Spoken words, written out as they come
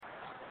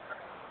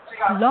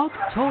Blog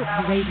Talk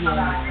Radio.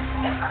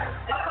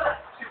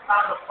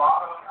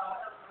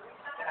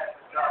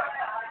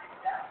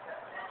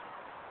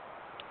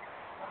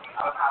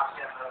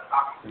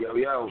 Yo,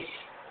 yo.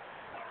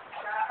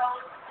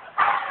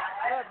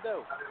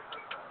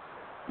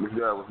 What's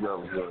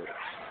good?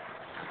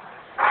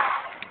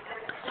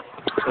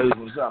 Ladies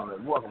and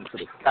gentlemen, welcome to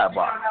the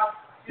Skybox.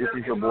 This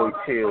is your boy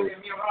Till. You know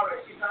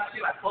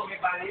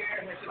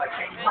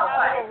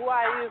who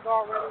I is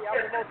already. I'm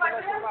the most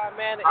electrified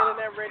man, the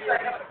internet radio,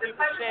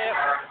 people champ.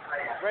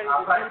 Ready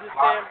to do this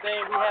damn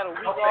thing. We had a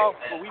week off,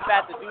 but we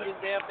about to do this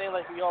damn thing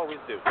like we always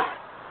do.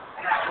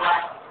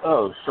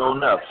 Oh, show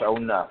enough.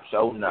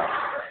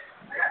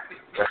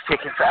 Let's kick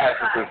it to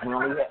action because we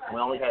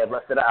only have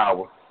less than an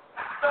hour.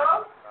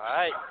 All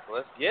right,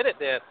 let's get it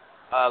then.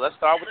 Let's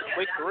start with the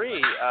quick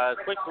three.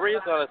 Quick three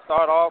is going to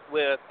start off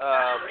with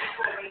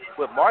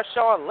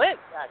Marshawn Lynch,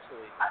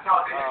 actually.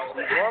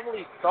 The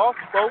normally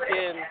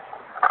soft-spoken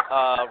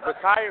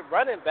retired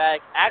running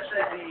back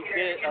actually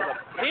did an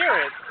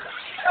appearance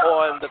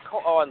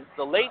on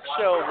the Late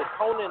Show with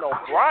Conan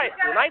O'Brien,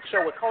 the Night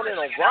Show with Conan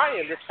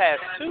O'Brien this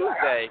past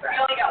Tuesday.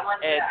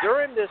 And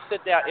during this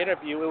sit-down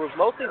interview, it was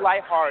mostly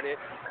lighthearted.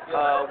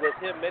 With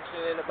him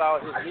mentioning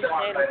about his new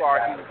candy bar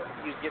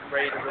he was getting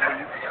ready to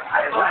release.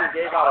 And he even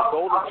gave out a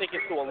golden ticket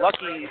to a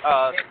lucky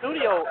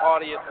studio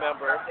audience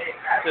member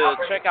to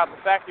check out the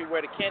factory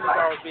where the candy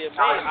bar was being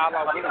made, a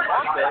la Willy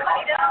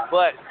Wonka.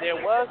 But there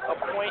was a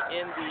point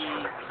in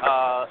the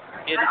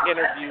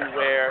interview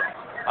where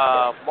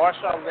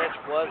Marshawn Lynch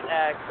was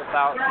asked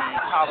about the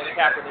Colin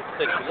Kaepernick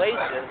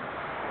situation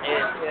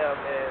and him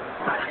and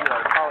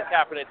Colin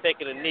Kaepernick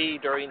taking a knee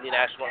during the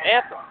national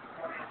anthem.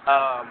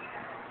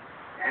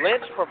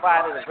 Lynch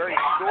provided a very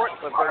short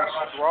but very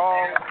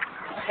strong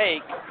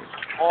take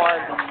on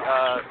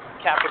the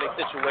Kaepernick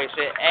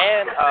situation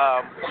and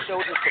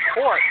showed his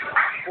support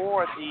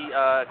for the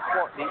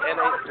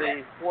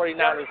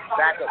 49ers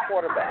backup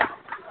quarterback.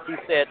 He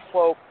said,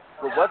 quote,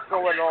 "With what's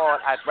going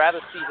on, I'd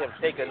rather see him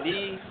take a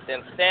knee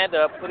than stand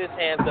up, put his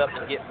hands up,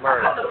 and get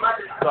murdered."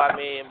 So, I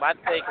mean, my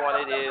take on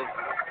it is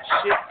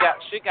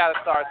shit got to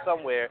start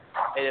somewhere.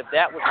 And if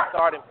that was the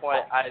starting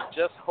point, I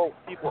just hope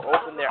people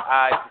open their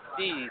eyes to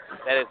see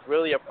that it's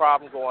really a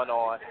problem going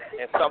on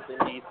and something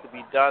needs to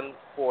be done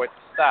for it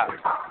to stop.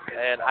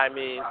 And, I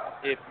mean,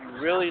 if you're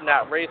really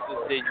not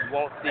racist, then you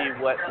won't see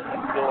what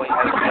he's doing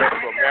as a threat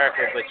to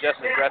America, but just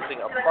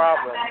addressing a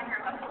problem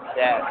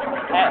that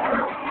has.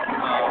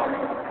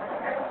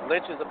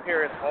 Lynch's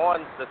appearance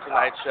on the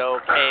Tonight Show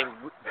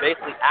came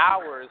basically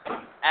hours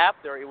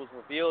after it was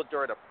revealed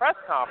during a press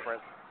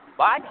conference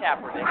by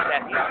Kaepernick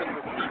that he's been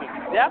receiving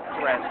death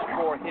threats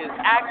for his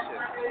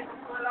actions.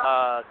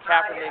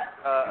 Kaepernick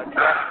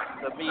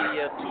addressed the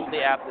media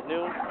Tuesday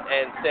afternoon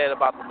and said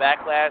about the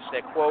backlash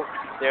that, quote,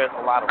 "There's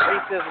a lot of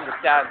racism,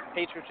 disguised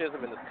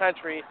patriotism in this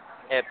country,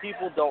 and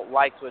people don't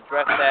like to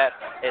address that,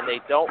 and they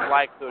don't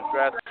like to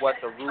address what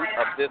the root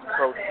of this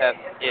protest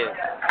is."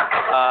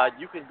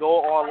 You can go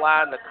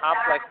online to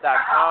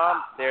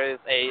complex.com. There is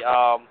a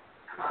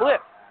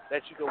clip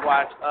that you can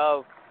watch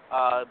of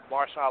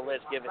Marshawn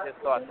Lynch giving his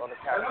thoughts on the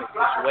Kaepernick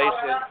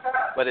situation,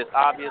 but it's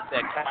obvious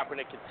that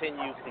Kaepernick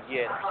continues to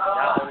get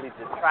not only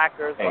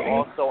detractors, but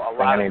also a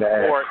lot of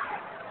support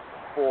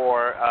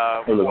for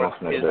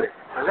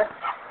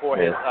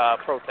his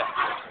protest.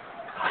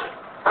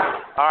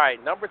 All right,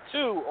 number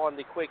two on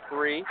the quick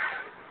three.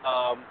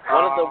 One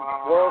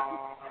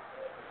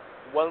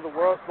of the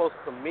world's most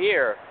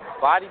premier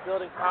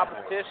bodybuilding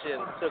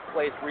competitions took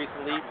place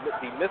recently,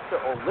 the Mr.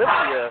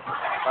 Olympia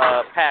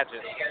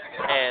pageant,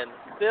 and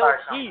Phil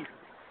Heath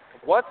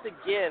once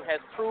again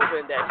has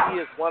proven that he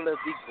is one of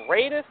the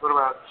greatest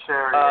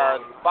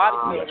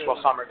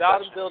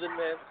bodybuilding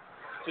men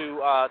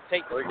to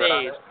take the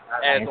stage.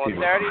 As on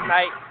Saturday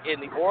night in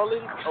the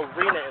Orleans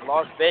Arena in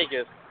Las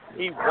Vegas,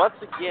 he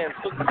once again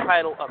took the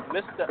title of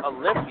Mr.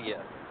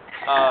 Olympia.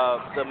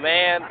 The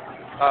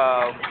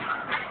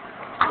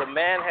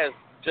man has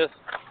just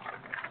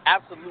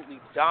absolutely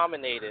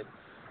dominated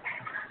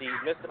the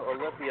Mr.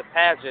 Olympia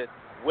pageant,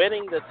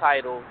 winning the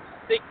title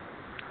 6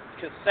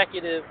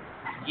 consecutive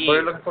years. What are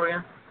you looking for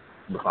again?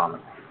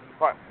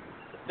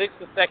 6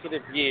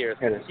 consecutive years.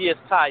 He has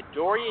tied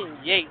Dorian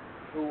Yates,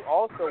 who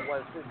also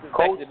won 6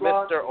 consecutive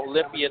Mr.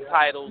 Olympia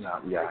titles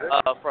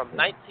from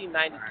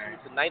 1992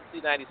 to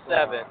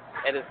 1997,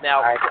 and is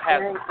now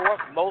has the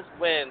 4th most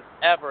wins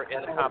ever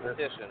in the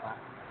competition.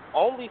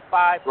 Only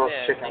 5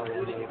 men,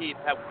 including Heath,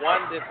 have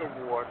won this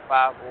award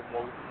 5 or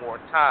more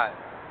times.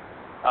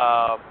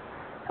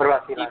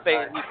 He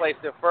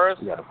placed in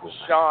first.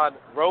 Sean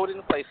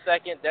Roden placed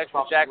second.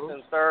 Dexter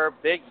Jackson third.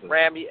 Big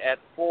Ramy at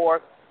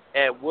fourth,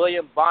 and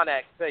William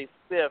Bonac placed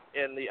fifth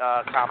in the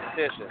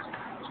competition.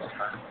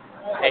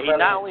 And he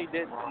not only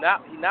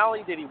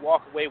did he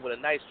walk away with a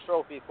nice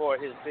trophy for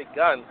his big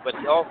guns, but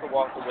he also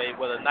walked away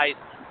with a nice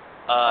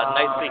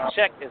big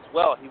check as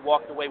well. He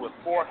walked away with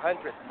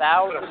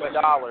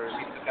 $400,000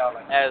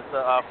 as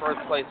the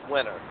first place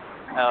winner.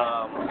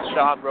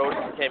 Sean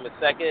Roden came in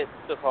second,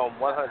 took home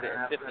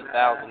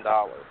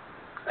 $150,000.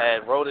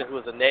 And Roden, who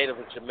is a native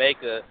of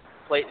Jamaica,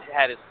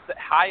 had his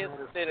highest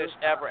finish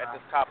ever at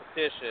this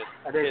competition.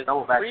 His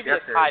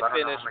previous high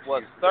finish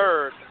was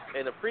third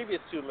in the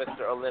previous two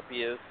Mr.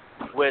 Olympias,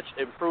 which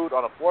improved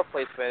on a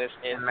fourth-place finish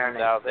in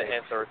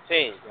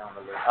 2013.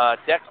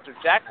 Dexter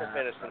Jackson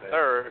finished in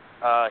third.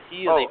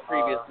 He is a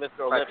previous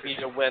Mr.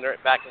 Olympia winner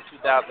back in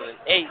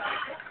 2008,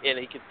 and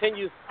he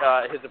continues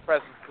his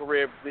impressive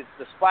career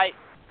despite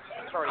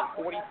turning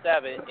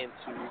 47 in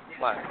 2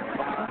 months.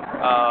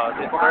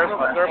 His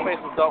third-place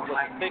result was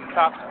a sixth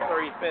top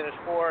 30 finish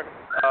for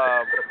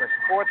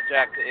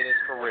Jackson in his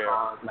career.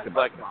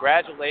 But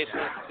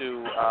congratulations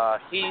to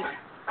Heath,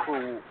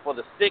 who for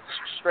the sixth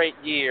straight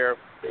year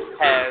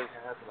has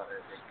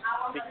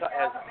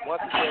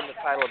once again the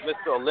title of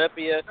Mr.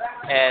 Olympia,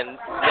 and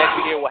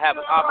next year will have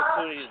an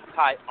opportunity to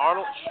tie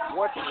Arnold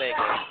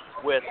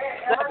Schwarzenegger with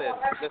 7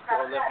 Mr.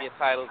 Olympia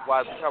titles,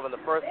 while becoming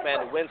the first man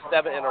to win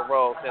 7 in a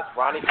row since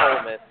Ronnie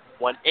Coleman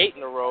won 8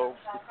 in a row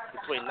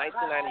between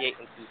 1998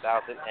 and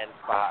 2005.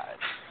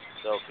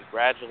 So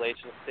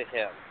congratulations to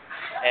him.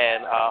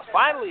 And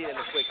finally in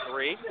the quick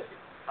three,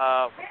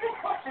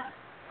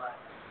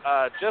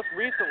 just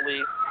recently,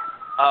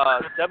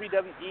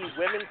 WWE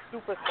Women's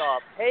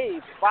Superstar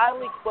Paige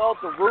finally quelled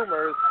the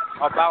rumors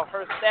about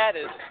her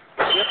status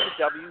with the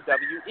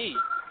WWE.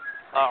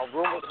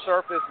 Rumors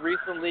surfaced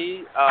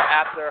recently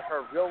after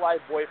her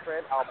real-life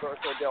boyfriend,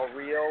 Alberto Del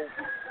Rio,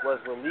 was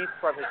released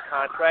from his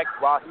contract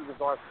while he was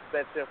on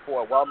suspension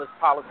for a wellness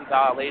policy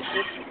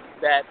violation,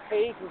 that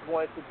Paige was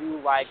going to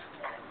do like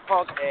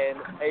Punk and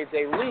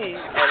AJ Lee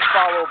and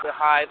follow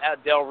behind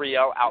Del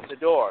Rio out the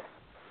door.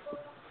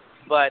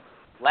 But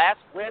last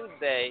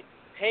Wednesday,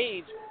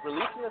 Paige,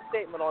 releasing a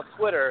statement on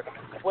Twitter,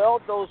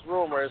 quelled those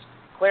rumors,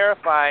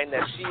 clarifying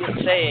that she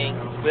is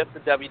staying with the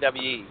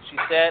WWE. She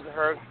said in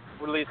her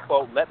release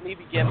quote, "Let me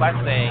begin by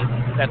saying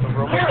that the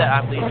rumors that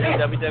I'm leaving the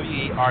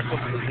WWE are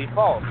completely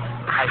false.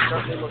 I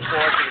certainly look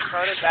forward to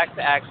returning back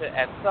to action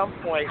at some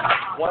point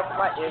once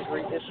my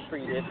injury is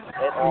treated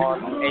and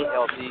on a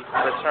healthy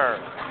return."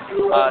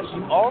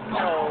 She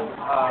also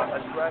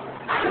addressed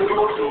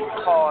the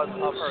cause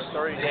of her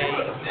 30-day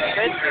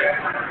suspension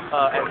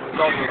as a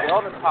result of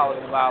wellness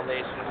policy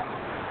violations.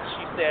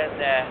 She said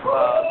that,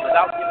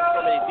 without giving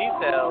so many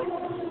details,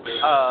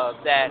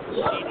 that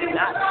she did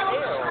not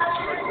fail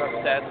her drug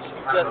test, she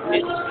just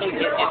didn't take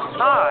it in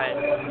time,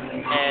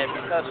 and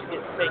because she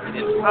didn't take it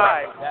in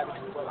time, that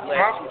is what led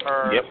to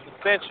her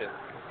suspension.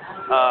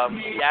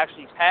 She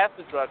actually passed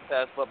the drug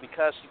test, but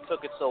because she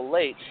took it so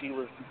late, she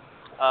was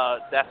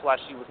that's why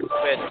she was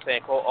suspended,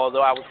 saying, quote,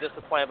 "Although I was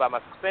disappointed by my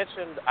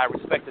suspension, I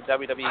respect the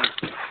WWE's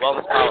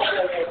wellness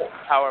policy.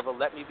 However,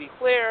 let me be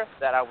clear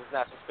that I was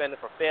not suspended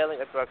for failing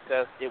a drug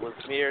test. It was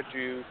mere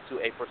due to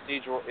a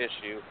procedural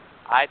issue.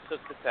 I took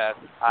the test.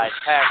 I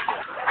passed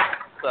it."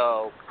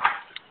 So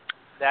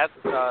that's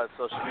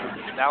so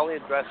she not only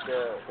addressed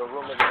the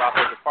rumors about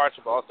her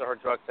departure, but also her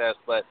drug test.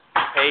 But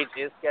Paige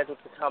is scheduled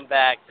to come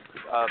back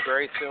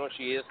very soon.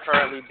 She is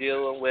currently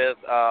dealing with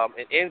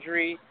an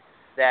injury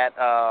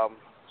that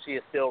she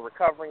is still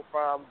recovering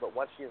from. But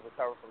once she is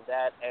recovered from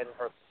that and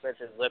her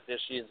suspension is lifted,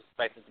 she is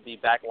expected to be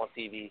back on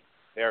TV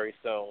very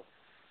soon.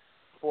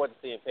 Look forward to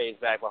seeing Paige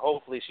back, but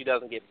hopefully she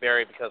doesn't get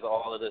buried because of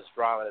all of this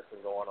drama that's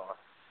been going on.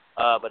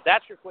 But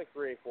that's your quick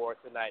three for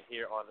tonight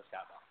here on the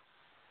Skybox.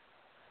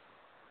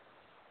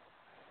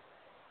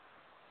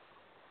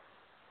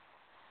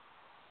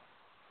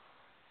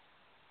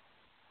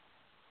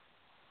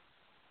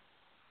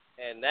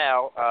 And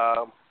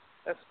now,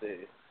 let's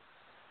see.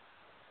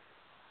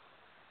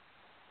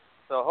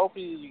 So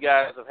hopefully you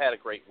guys have had a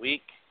great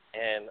week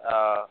and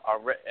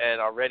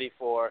are ready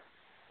for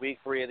week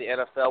 3 of the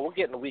NFL. We'll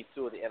get into week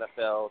 2 of the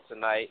NFL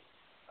tonight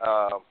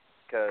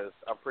because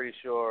I'm pretty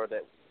sure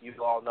that you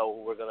all know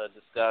what we're going to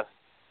discuss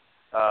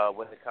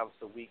when it comes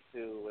to week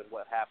 2 and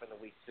what happened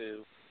in week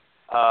 2.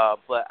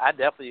 But I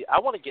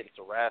want to get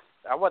into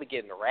wrestling. I want to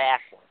get into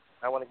wrestling.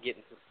 I want to get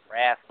into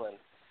wrestling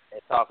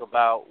and talk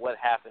about what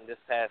happened this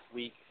past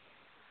week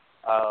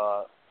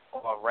on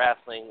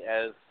wrestling,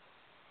 as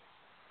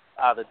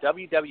the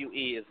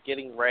WWE is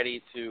getting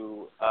ready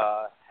to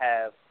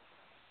have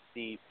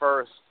the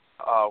first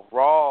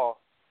Raw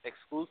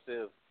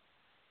exclusive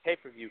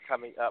pay-per-view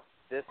coming up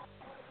this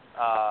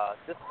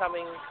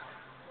coming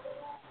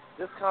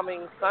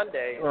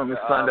Sunday.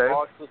 Sunday.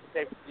 Raw exclusive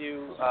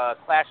pay-per-view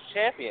Clash of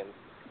Champions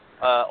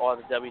on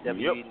the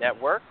WWE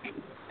Network.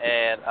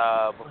 And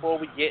before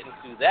we get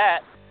into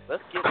that,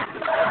 let's get into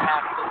what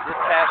happened this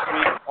past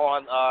week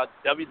on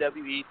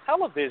WWE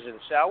television,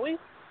 shall we?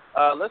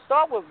 Let's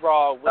start with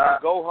Raw, with the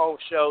go-home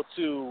show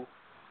to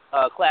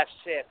Clash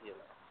of Champions.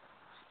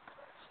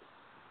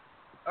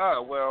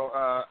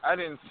 I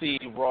didn't see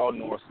Raw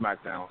nor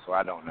SmackDown, so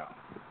I don't know.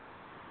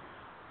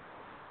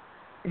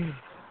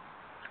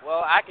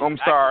 Well, I'm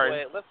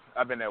sorry.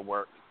 I've been at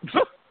work.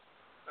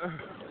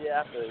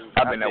 Yeah, I feel you.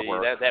 I've been at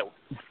work.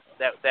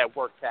 That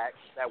work tax.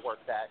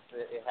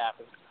 It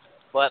happens.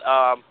 But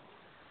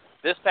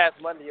this past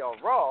Monday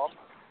on Raw,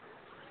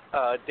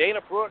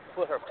 Dana Brooke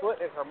put her foot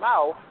in her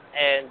mouth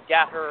and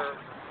got her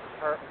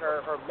her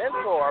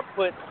mentor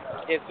put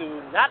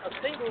into not a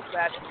singles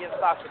match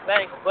against Sasha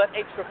Banks, but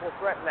a triple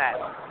threat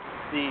match.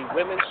 The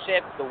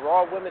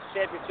Raw Women's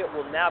Championship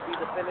will now be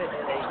defended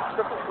in a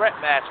triple threat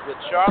match with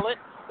Charlotte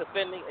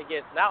defending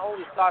against not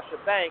only Sasha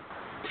Banks,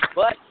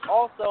 but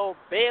also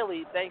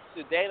Bayley, thanks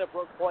to Dana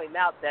Brooke pointing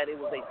out that it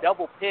was a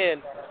double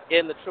pin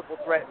in the triple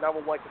threat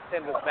 #1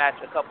 contenders match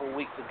a couple of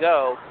weeks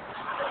ago,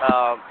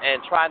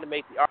 and trying to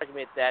make the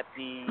argument that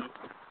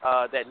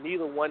that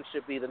neither one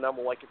should be the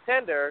 #1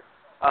 contender.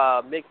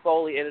 Mick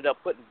Foley ended up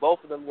putting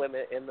both of them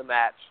women in the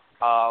match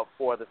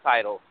for the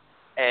title,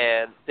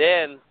 and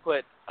then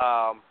put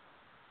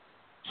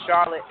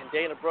Charlotte and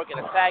Dana Brooke in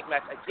a tag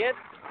match against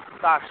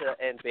Sasha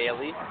and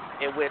Bayley,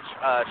 in which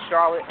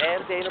Charlotte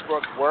and Dana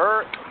Brooke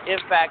were, in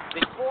fact,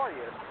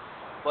 victorious.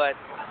 But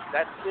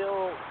that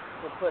still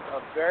would put a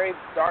very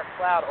dark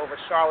cloud over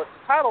Charlotte's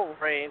title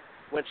reign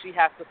when she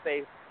has to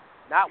face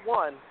not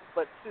one,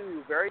 but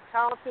two very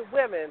talented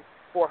women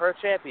for her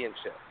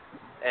championship.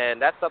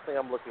 And that's something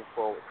I'm looking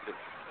forward to.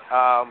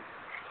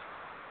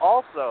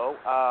 Also,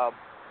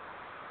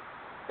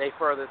 they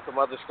furthered some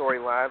other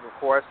storylines. Of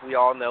course, we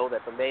all know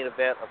that the main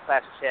event of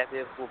Clash of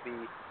Champions will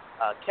be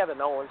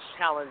Kevin Owens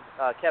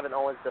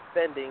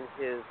defending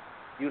his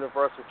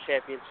Universal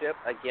Championship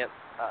against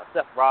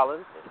Seth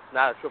Rollins. It's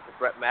not a triple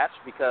threat match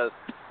because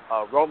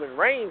Roman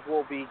Reigns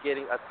will be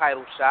getting a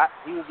title shot.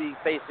 He will be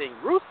facing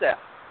Rusev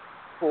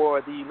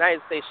for the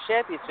United States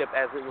Championship,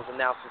 as it was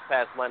announced this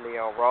past Monday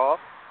on Raw.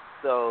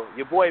 So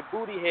your boy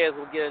Booty Heads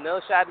will get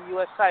another shot at the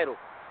U.S. title.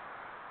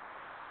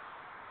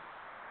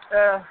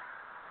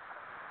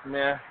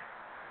 Man,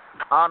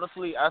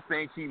 honestly, I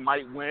think he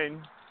might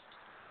win.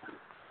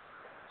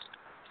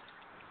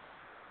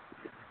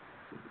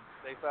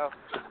 Think so?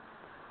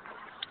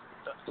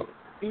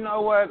 You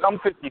know what? I'm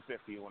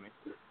 50-50 on it.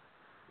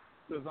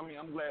 Because,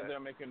 I'm glad they're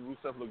making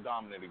Rusev look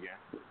dominant again.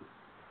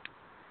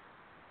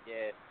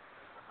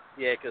 Yeah,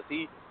 because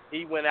he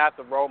went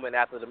after Roman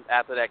after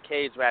that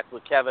cage match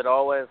with Kevin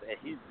Owens, and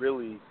he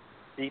really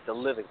beat the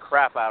living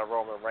crap out of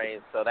Roman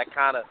Reigns. So that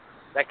kind of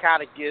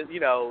gives,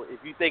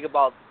 if you think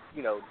about,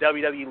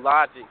 WWE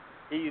logic,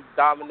 he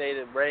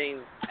dominated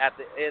Reigns at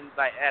the end,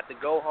 like at the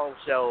go home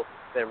show.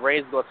 That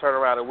Reigns is gonna turn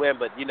around and win,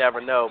 but you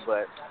never know.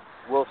 But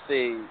we'll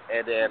see.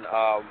 And then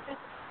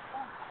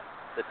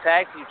the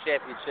tag team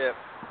championship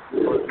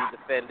will be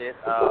defended.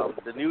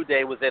 The New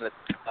Day was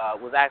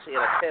actually in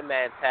a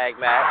 10-man tag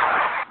match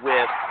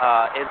with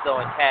Enzo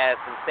and Cass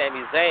and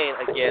Sami Zayn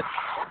against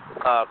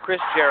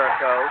Chris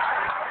Jericho,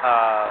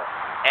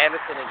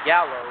 Anderson and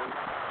Gallows,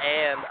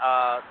 and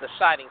the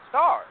Shining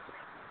Stars,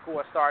 who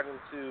are starting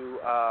to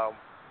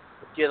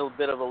get a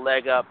bit of a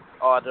leg up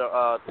on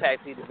the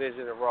tag team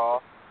division in Raw.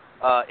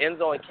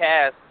 Enzo and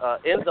Cass,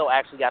 Enzo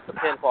actually got the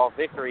pinfall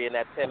victory in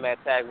that 10-man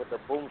tag with the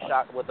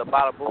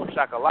bada boom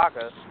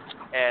shakalaka,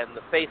 and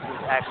the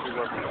faces actually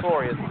were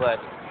victorious.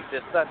 But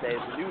this Sunday,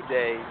 the New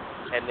Day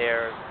and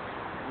their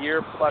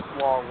year-plus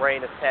long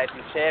reign of tag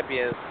team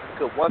champions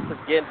could once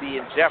again be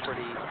in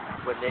jeopardy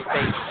when they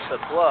face the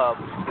club,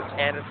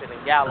 Anderson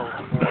and Gallows,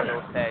 for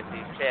those tag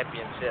team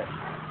championships.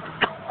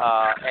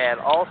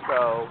 And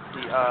also,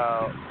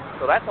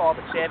 so that's all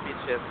the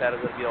championships that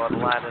are going to be on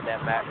the line in that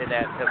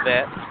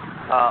event.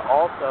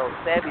 Also,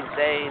 Sami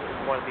Zayn is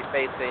going to be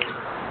facing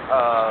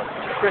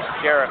Chris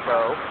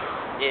Jericho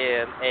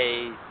in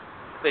a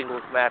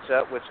singles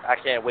matchup, which I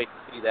can't wait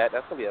to see that.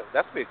 That's gonna be a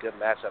good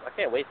matchup. I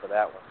can't wait for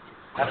that one.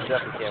 I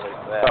definitely can't wait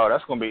for that. Oh,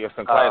 that's gonna be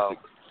instant classic.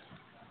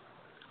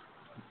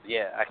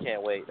 Yeah, I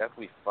can't wait. That's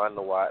gonna be fun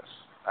to watch.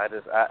 That's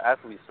gonna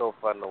be so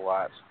fun to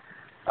watch.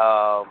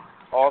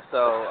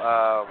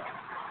 Also,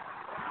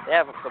 they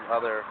have some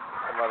other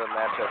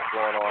matchups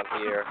going on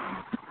here.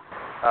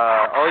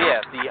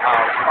 The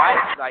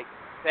fight, like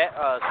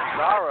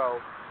Cesaro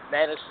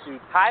managed to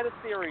tie the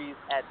series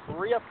at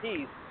 3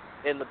 apiece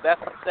in the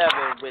best of 7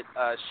 with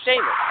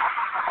Sheamus,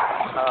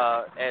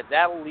 and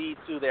that'll lead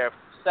to their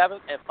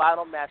 7th and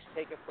final match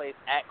taking place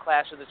at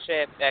Clash of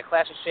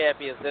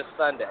Champions this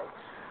Sunday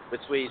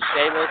between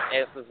Sheamus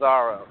and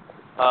Cesaro.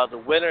 The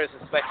winner is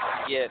expected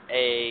to get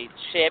a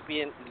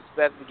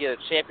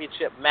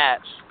championship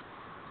match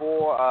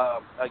for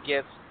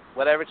against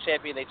whatever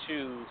champion they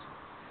choose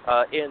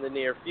in the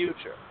near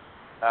future.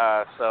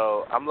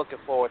 So I'm looking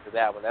forward to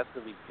that one. That's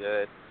gonna be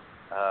good.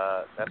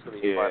 That's gonna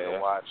be fun to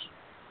watch.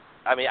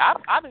 I mean,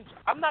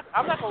 I'm not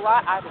gonna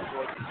lie. I've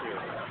enjoyed the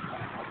series.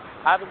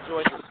 I've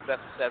enjoyed this best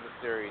of 7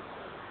 series.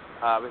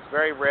 It's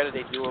very rare that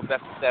they do a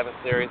best of 7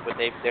 series, but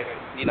they do it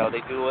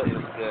and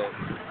it's good.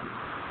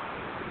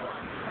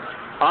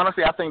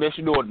 Honestly, I think they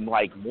should do it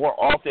like more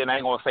often. I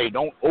ain't gonna say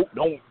don't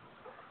overdo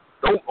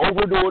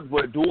it,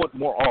 but do it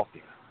more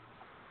often.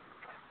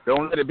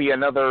 Don't let it be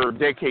another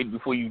decade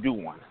before you do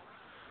one.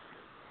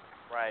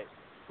 Right.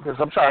 Because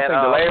I'm trying to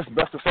think, the last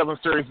best of 7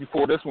 series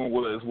before this one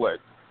was what?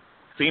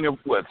 Cena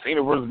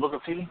versus Booker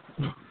T?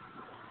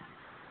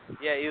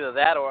 Yeah, either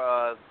that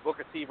or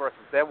Booker T versus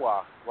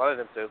Benoit. One of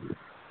them two.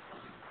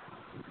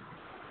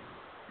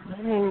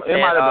 It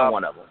might have been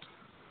one of them.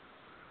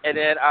 And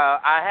then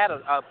I had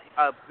a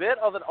bit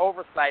of an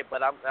oversight,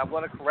 but I'm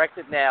going to correct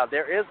it now.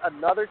 There is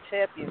another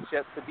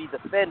championship to be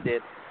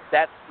defended.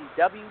 That's the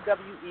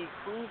WWE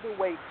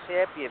Cruiserweight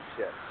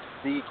Championship.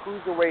 The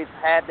Cruiserweights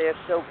had their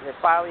show. They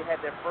finally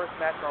had their first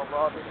match on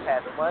Raw this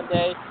past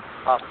Monday.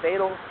 A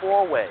fatal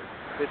four-way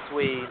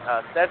between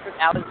Cedric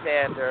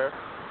Alexander,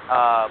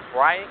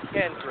 Brian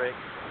Kendrick,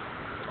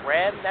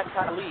 Grand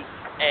Metalik,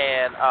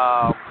 and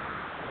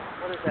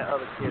what is that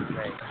other kid's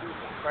name? Jesus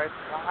Christ,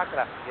 how could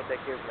I forget that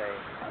kid's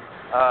name?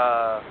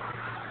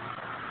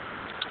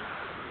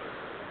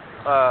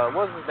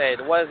 What's his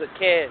name? What is it?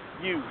 Can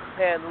you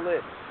handle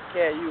it?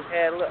 Can you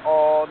handle it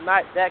all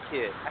night? That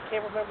kid. I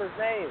can't remember his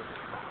name.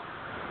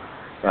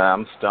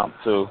 I'm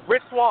stumped too.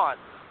 Rich Swann.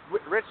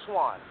 Rich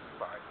Swann.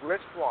 Sorry,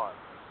 Rich Swann.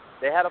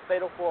 They had a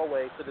fatal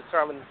four-way to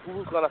determine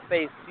who's going to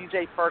face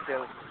C.J.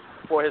 Perkins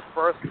for his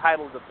first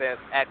title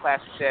defense at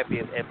Clash of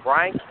Champions. And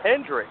Brian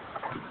Kendrick,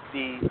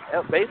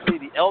 basically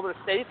the elder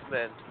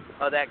statesman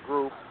of that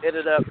group,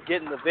 ended up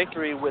getting the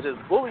victory with his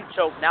bully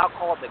choke, now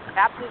called the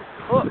Captain's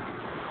Hook.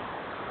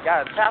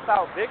 Got a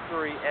tap-out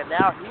victory, and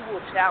now he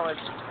will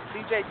challenge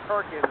C.J.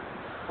 Perkins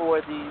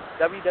for the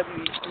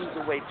WWE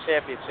Cruiserweight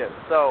Championship.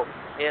 So,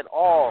 in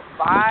all,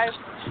 5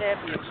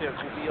 championships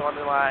will be on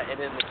the line, and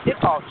in the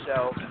kickoff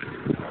show,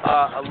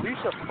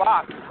 Alicia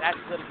Fox is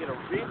actually going to get a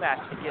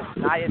rematch against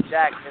Nia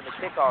Jax in the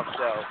kickoff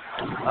show.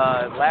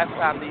 Last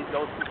time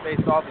those two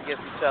faced off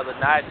against each other,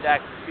 Nia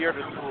Jax speared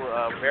her through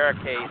a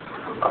barricade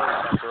and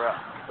messed her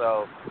up.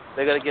 So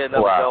they're going to get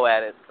another go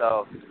at it.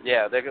 So,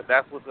 yeah,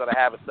 that's what's going to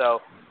happen.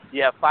 So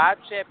you have 5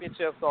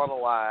 championships on the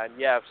line.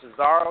 You have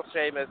Cesaro,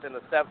 Sheamus in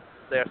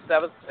their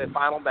 7th and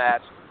final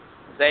match.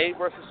 Zayn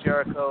versus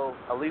Jericho,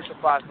 Alicia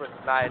Fox versus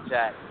Nia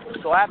Jax.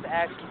 So I have to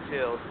ask you,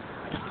 Jill,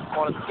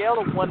 on a scale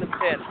of 1 to 10,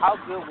 how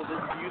good do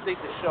you think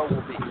the show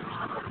will be?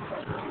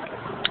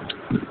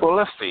 Well,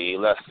 let's see.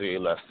 On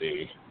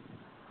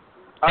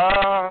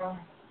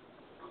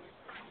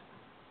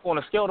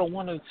a scale of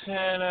 1 to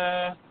 10,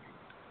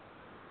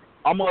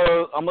 I'm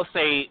gonna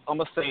say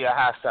a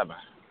high 7.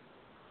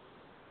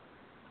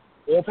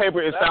 On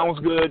paper, it sounds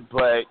good,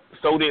 but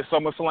so did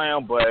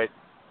SummerSlam. But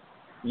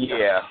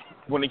yeah,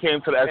 when it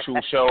came to the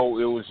actual show,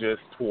 it was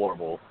just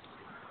horrible.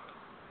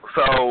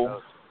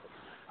 So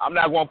I'm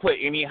not going to put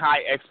any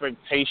high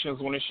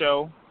expectations on the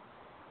show.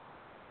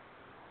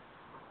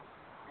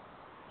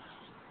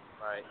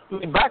 Right. I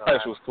mean,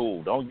 Backlash was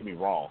cool. Don't get me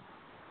wrong.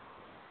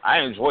 I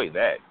enjoyed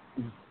that.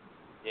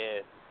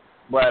 Yeah.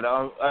 But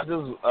I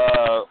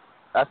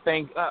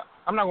think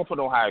I'm not going to put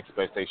no high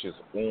expectations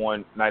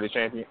on Night of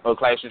Champions or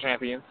Clash of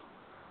Champions.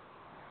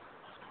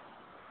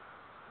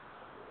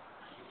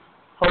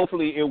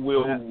 Hopefully, it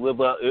will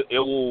live up. It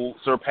will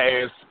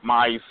surpass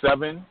my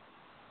 7.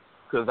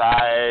 Because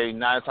 9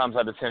 times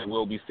out of 10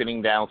 will be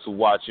sitting down to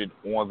watch it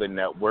on the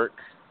network.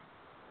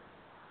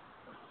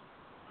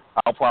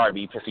 I'll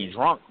probably be pissy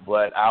drunk,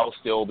 but I'll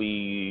still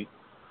be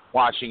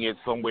watching it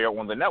somewhere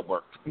on the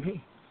network.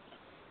 Indeed.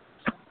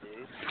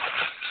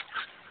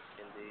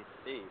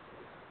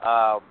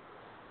 I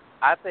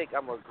think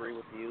I'm going to agree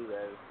with you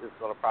that it's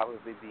going to probably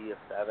be a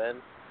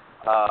 7.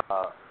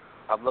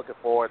 I'm looking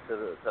forward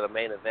to the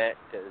main event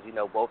because,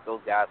 both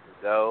those guys can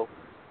go.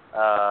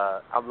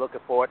 I'm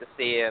looking forward to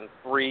seeing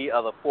 3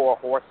 of the 4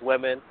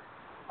 horsewomen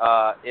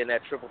in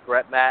that triple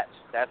threat match.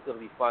 That's going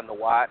to be fun to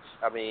watch.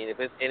 I mean, if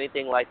it's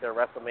anything like their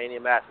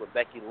WrestleMania match with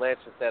Becky Lynch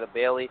instead of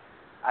Bayley,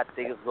 I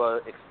think it's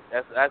going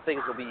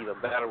to be even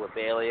better with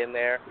Bayley in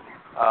there.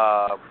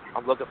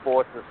 I'm looking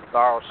forward to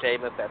Cesaro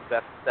Sheamus at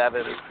best of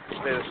 7 to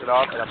finish it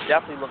off, and I'm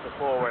definitely looking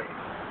forward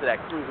to that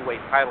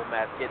cruiserweight title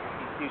match, getting to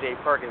see C.J.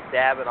 Perkins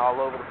dabbing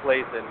all over the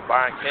place, and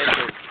Brian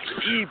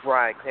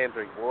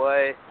Kendrick,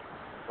 boy,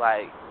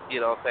 like. You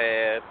know what I'm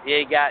saying?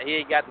 He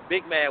ain't got the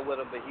big man with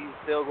him, but he's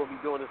still gonna be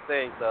doing his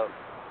thing. So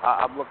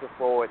I'm looking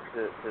forward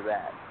to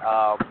that.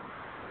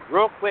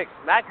 Real quick,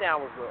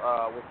 SmackDown was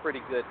pretty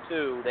good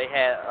too. They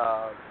had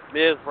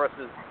Miz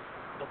versus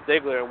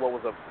Ziggler in what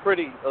was a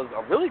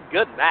really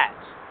good match.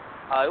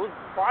 It was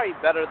probably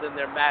better than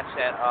their match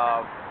at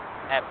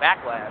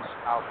Backlash,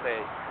 I'll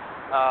say.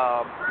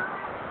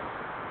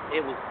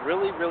 It was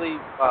really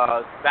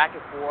back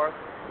and forth.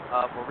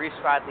 Maurice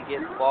tried to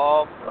get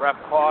involved. The ref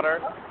caught her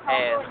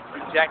and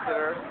rejected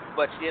her,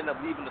 but she ended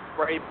up leaving the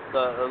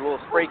little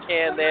spray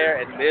can there,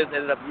 and Miz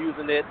ended up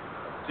using it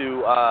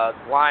to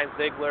blind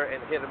Ziggler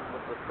and hit him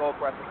with the skull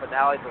crusher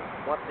finale to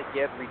once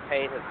again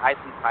retain his IC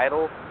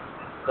title.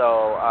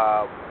 So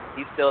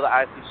he's still the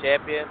IC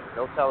champion.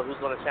 Don't tell who's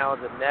going to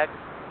challenge him next.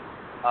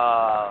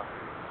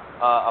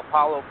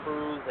 Apollo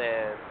Crews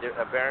and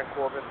Baron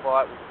Corbin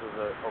fought, which was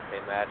an okay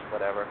match,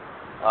 whatever.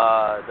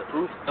 The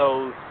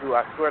Usos, who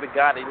I swear to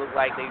God, they look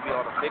like they'd be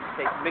on a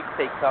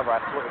mixtape cover,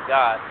 I swear to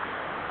God.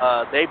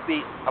 They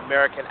beat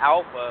American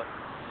Alpha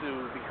to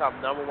become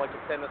 #1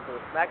 contenders for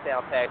the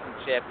SmackDown Tag Team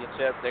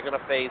Championship. They're going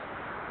to face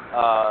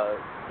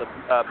the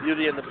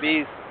Beauty and the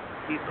Beast,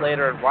 Heath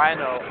Slater and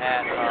Rhino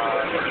at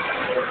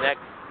the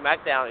next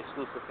SmackDown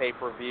exclusive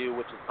pay-per-view,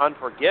 which is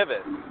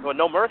Unforgiven. Well,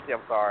 No Mercy,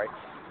 I'm sorry,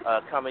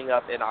 coming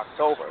up in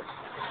October.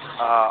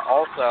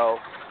 Also,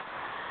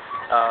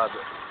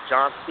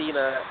 John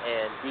Cena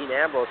and Dean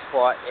Ambrose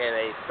fought in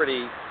a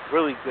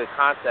really good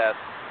contest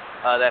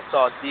that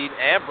saw Dean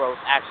Ambrose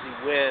actually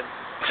win,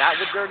 not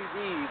with Dirty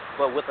Deeds,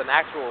 but with an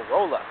actual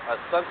roll-up, a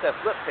sunset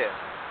flip pin.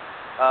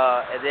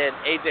 And then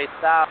AJ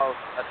Styles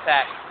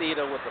attacked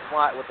Cena with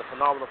the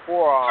phenomenal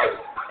forearm,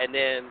 and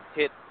then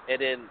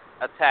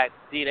attacked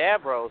Dean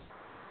Ambrose.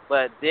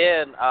 But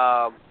then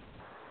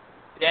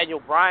Daniel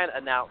Bryan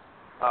announced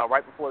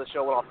right before the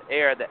show went off the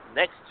air that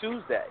next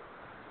Tuesday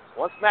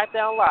on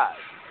SmackDown Live,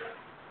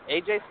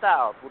 AJ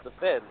Styles will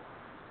defend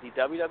the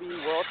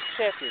WWE World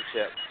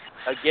Championship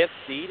against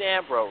Dean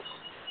Ambrose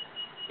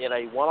in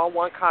a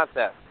one-on-one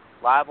contest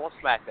live on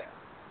SmackDown.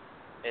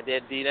 And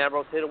then Dean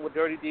Ambrose hit him with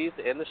Dirty Deeds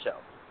to end the show.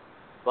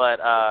 But,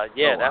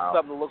 that's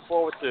something to look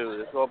forward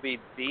to. It's going to be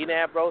Dean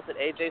Ambrose and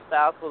AJ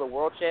Styles for the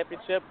World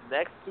Championship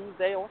next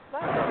Tuesday on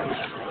SmackDown.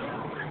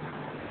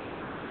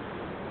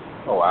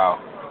 Oh, wow.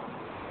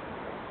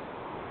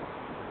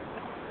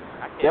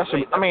 That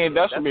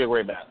should be a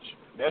great match.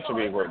 That should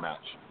be a great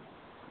match.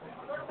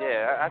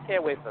 Yeah, I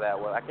can't wait for that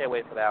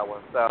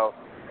one. So,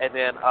 and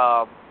then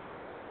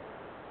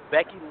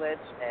Becky Lynch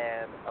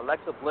and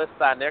Alexa Bliss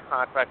signed their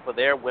contract for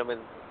their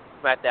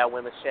SmackDown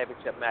Women's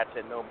Championship match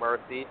at No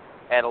Mercy.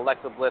 And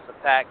Alexa Bliss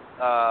attacked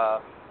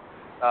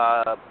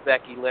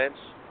Becky Lynch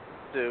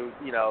to,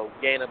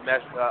 gain a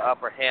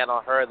upper hand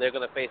on her. They're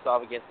going to face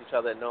off against each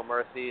other at No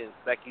Mercy. And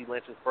Becky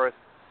Lynch's first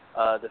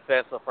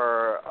defense of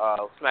her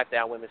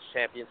SmackDown Women's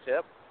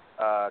Championship.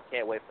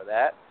 Can't wait for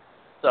that.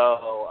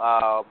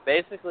 So,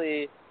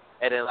 basically,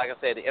 and then, like I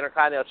said, the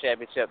Intercontinental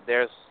Championship,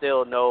 there's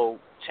still no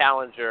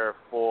challenger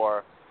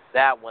for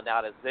that one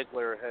now that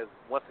Ziggler has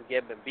once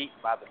again been beaten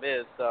by The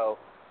Miz. So,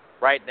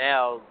 right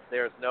now,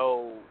 there's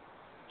no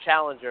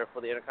challenger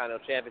for the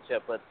Intercontinental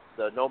Championship, but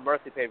the No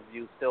Mercy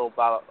pay-per-view is still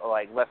about,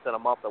 less than a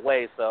month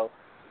away. So,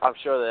 I'm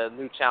sure that a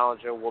new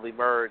challenger will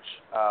emerge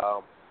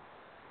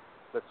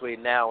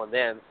between now and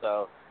then.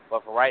 So,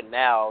 but for right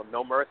now,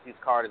 No Mercy's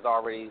card is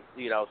already,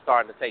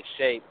 starting to take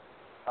shape.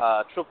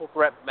 Triple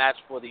threat match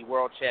for the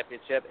World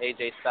Championship.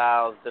 AJ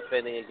Styles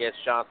defending against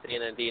John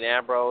Cena and Dean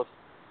Ambrose.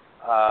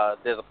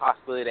 There's a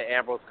possibility that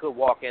Ambrose could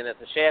walk in as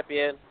a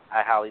champion.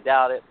 I highly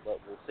doubt it,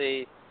 but we'll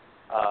see.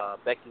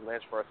 Becky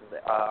Lynch versus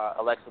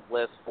Alexa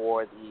Bliss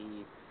for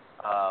the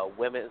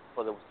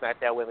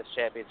SmackDown Women's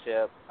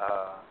Championship.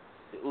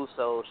 The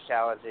Usos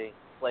challenging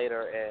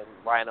Slater and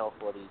Rhino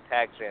for the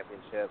Tag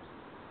Championships.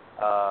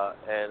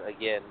 And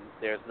again,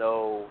 there's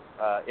no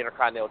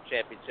Intercontinental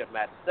Championship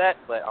match set,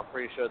 but I'm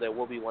pretty sure there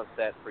will be one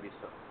set pretty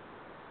soon.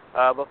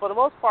 But for the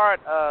most part,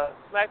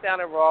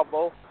 SmackDown and Raw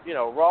both,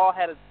 Raw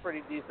had a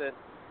pretty decent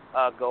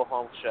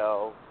go-home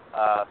show.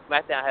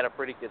 SmackDown had a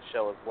pretty good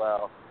show as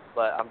well,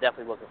 but I'm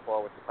definitely looking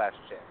forward to Clash of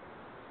Champions.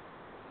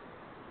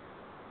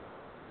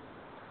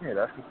 Yeah,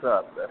 that's what's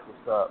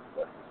up.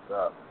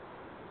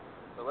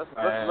 So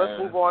let's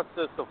move on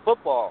to some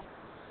football.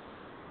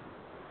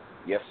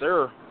 Yes,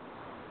 sir.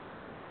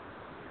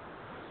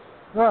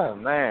 Oh,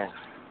 man.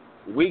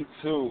 Week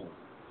 2.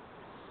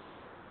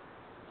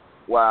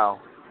 Wow.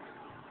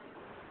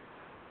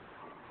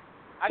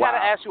 I got to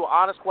ask you an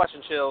honest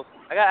question, Chills.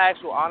 I got to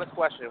ask you an honest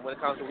question when it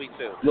comes to Week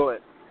 2. Go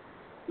ahead.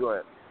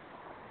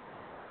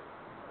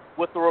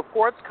 With the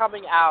reports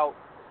coming out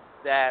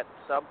that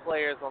some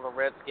players on the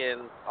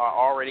Redskins are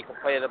already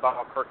complaining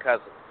about Kirk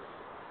Cousins,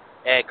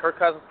 and Kirk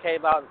Cousins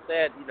came out and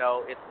said,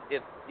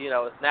 it's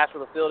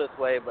natural to feel this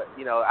way, but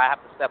I have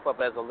to step up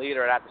as a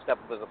leader and I have to step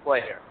up as a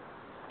player.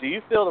 Do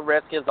you feel the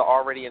Redskins are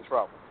already in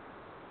trouble?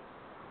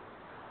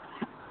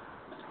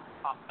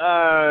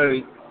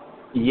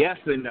 Yes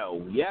and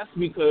no. Yes,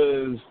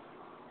 because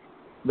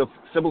the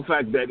simple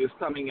fact that it's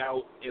coming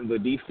out in the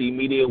DC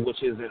media,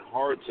 which isn't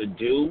hard to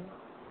do.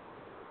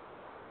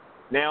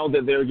 Now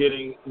that they're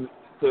getting,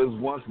 because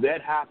once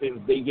that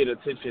happens, they get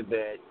attention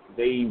that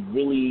they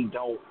really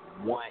don't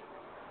want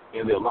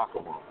in their locker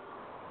room.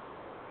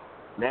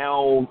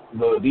 Now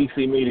the DC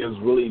media is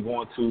really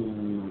going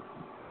to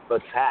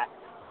attack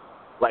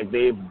like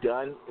they've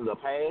done in the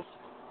past.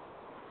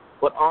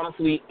 But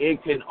honestly,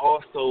 it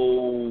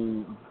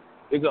also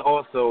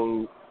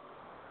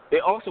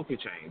could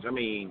change. I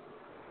mean,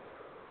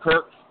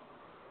 Kirk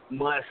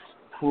must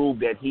prove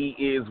that he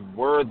is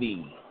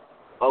worthy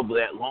of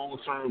that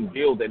long-term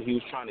deal that he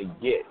was trying to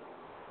get,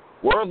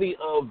 worthy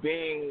of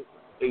being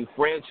a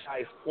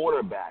franchise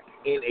quarterback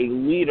and a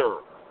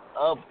leader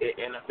of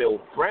an NFL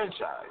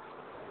franchise.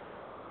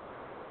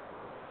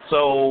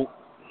 So,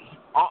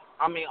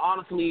 I mean,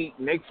 honestly,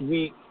 next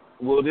week,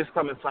 this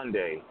coming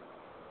Sunday,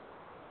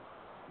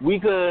 we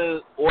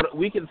can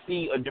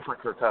see a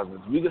different Kirk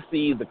Cousins. We could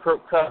see the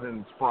Kirk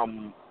Cousins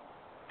from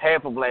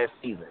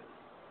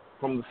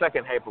the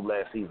second half of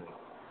last season,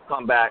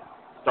 come back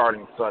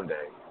starting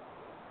Sunday.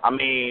 I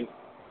mean,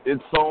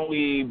 it's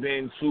only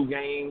been 2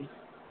 games,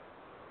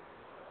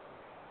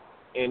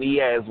 and he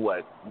has,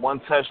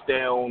 1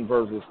 touchdown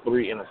versus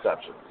 3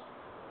 interceptions.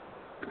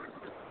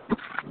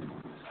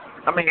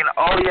 I mean,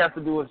 all he has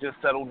to do is just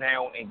settle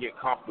down and get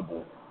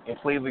comfortable and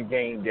play the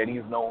game that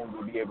he's known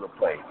to be able to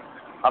play.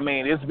 I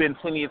mean, it's been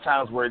plenty of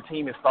times where a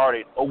team has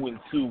started 0-2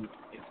 and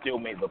still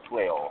made the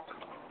playoffs.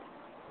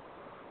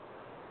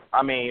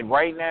 I mean,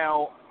 right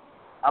now,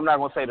 I'm not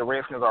going to say the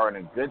Redskins are in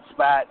a good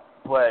spot,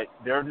 but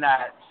they're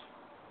not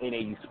in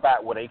a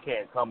spot where they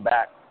can't come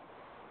back,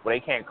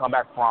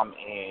 from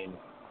and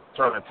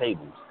turn the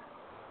tables.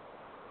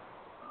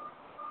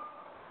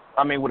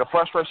 I mean, with the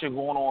frustration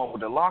going on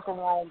with the locker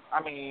room,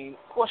 I mean,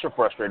 of course you're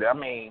frustrated. I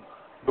mean,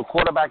 the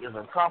quarterback is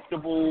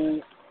uncomfortable.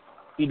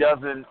 He's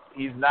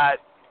not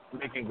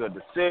making good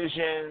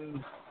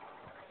decisions.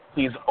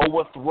 He's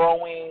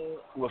overthrowing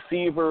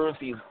receivers.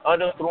 He's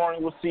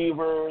underthrowing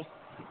receivers.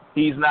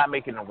 He's not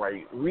making the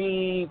right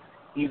reads.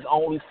 He's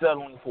only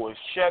settling for his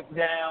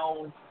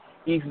checkdowns.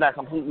 He's not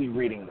completely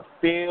reading the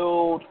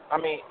field. I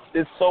mean,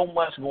 there's so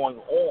much going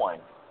on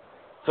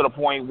to the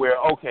point where,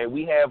 okay,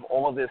 we have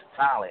all this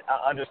talent.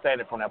 I understand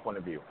it from that point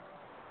of view.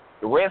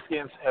 The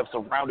Redskins have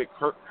surrounded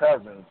Kirk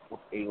Cousins with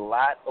a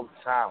lot of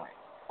talent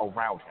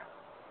around him.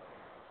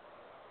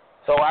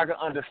 So I can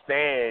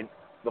understand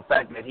the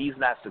fact that he's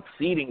not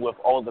succeeding with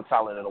all the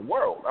talent in the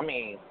world. I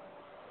mean,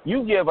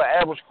 you give an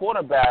average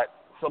quarterback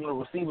some of the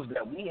receivers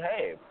that we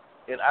have,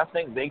 and I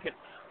think they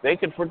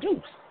can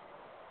produce.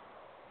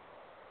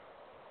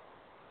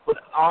 But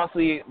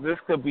honestly, this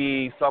could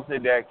be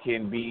something that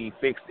can be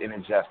fixed and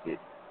adjusted.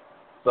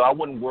 So I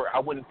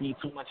wouldn't be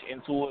too much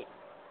into it.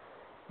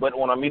 But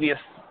on a media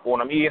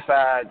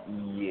side,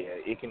 yeah,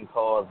 it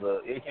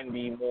can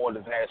be more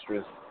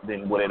disastrous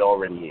than what it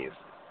already is.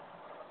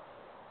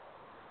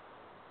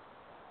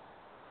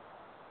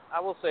 I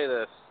will say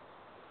this.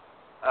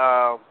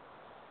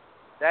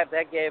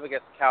 That game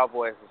against the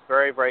Cowboys was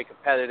very, very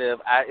competitive.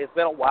 It's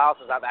been a while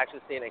since I've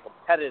actually seen a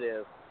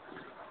competitive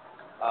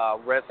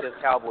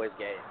Redskins-Cowboys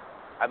game.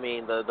 I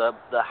mean, the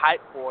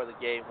hype for the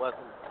game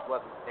wasn't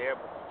there,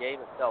 but the game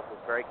itself was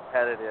very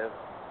competitive.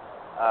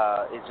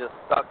 It just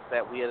sucks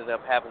that we ended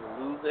up having to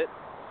lose it.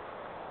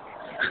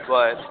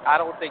 But I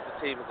don't think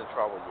the team is in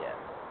trouble yet.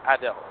 I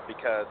don't,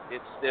 because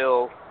it's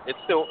still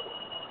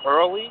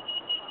early.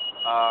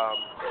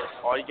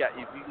 All you got,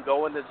 if you can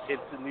go into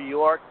New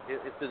York,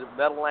 into the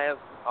Meadowlands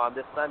on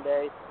this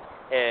Sunday,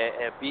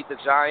 and beat the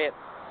Giants,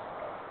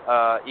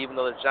 even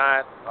though the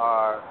Giants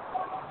are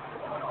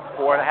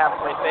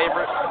 4.5-point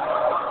favorites.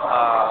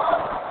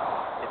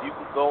 If you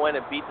can go in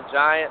and beat the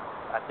Giants,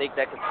 I think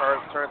that can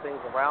turn things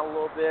around a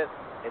little bit.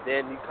 And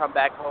then you come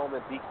back home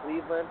and beat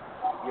Cleveland,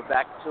 you're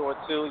back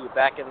 2-2. You're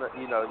back in the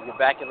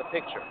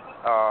picture.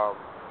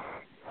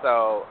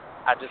 So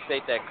I just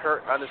think that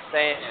Kurt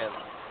understands.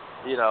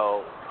 He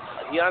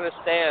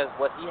understands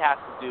what he has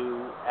to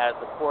do as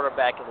the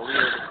quarterback and the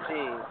leader of the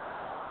team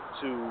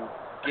to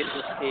get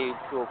this team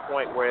to a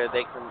point where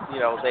they can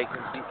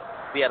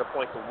be at a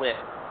point to win.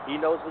 He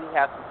knows what he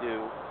has to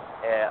do,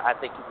 and I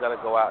think he's going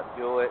to go out and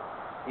do it.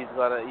 He's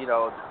going to,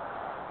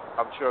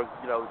 I'm sure,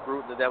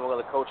 Gruden and them are going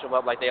to coach him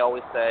up like they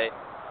always say.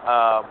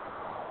 I'm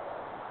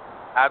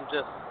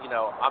just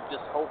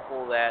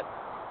hopeful that,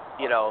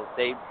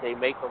 they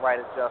make the right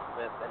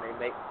adjustments and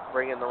they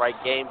bring in the right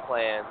game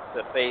plan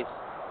to face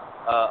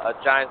a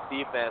Giants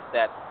defense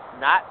that's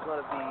not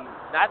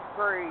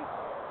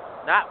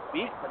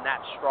weak but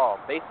not strong.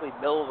 Basically,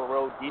 middle of the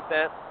road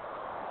defense.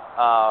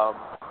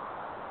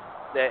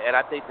 And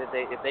I think that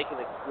if they can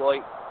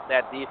exploit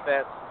that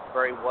defense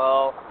very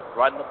well,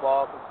 run the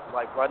ball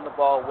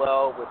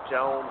well with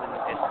Jones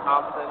and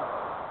Thompson,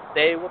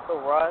 stay with the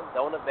run,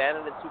 don't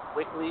abandon it too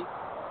quickly.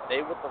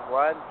 Stay with the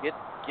run, get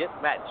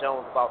Matt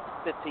Jones about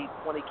 15,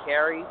 20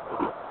 carries,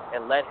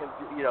 and let him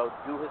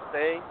do his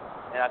thing.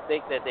 And I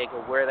think that they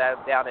can wear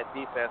that down at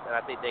defense, and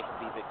I think they can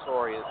be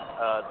victorious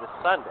this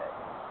Sunday.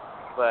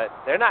 But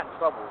they're not in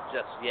trouble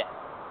just yet.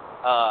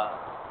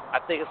 I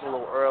think it's a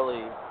little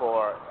early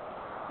for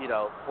it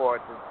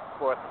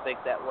to think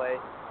that way,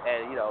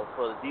 and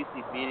for the DC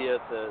media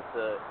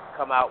to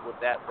come out with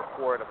that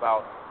report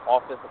about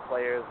offensive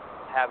players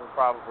having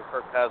problems with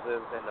Kirk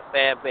Cousins, and the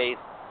fan base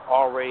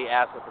already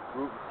asking for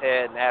Gruden's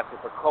head and asking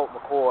for Colt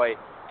McCoy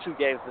 2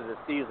 games into the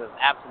season is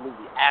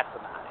absolutely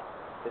asinine.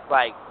 It's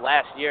like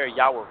last year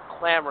y'all were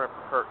clamoring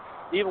for Kirk.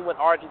 Even when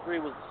RG3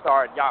 was the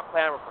start, y'all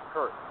clamoring for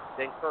Kirk.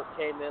 Then Kirk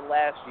came in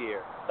last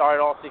year, started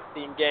all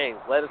 16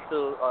 games, led us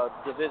to a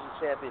division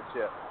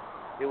championship.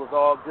 It was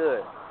all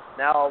good.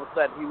 Now all of a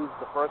sudden he loses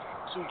the first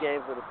 2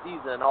 games of the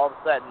season, and all of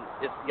a sudden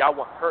y'all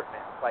want Kirk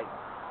now. It's like,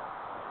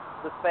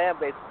 this fan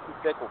base is too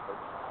fickle for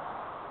me.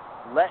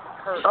 Let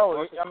Kirk.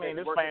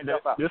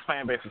 This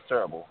fan base is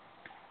terrible.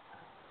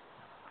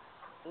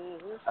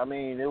 Mm-hmm. I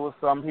mean, there was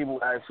some people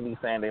actually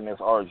saying they miss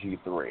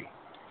RG3.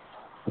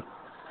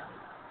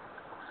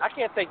 I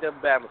can't take them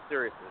Bama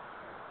seriously.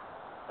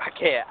 I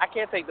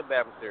can't take the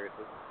Bama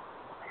seriously.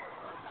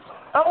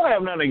 I don't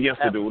have nothing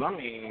against the dude. I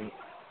mean,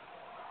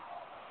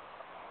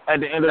 at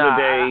the end of the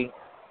day,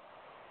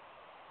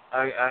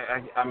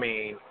 I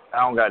mean,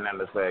 I don't got nothing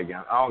to say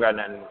again. I don't got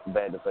nothing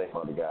bad to say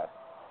about the guy.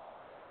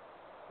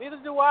 Neither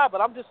do I,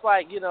 but I'm just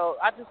like,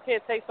 I just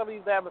can't take some of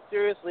these Bama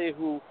seriously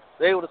who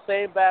they were the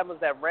same Bamas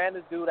that ran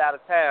this dude out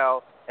of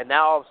town, and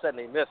now all of a sudden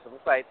they miss him.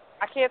 It's like,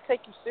 I can't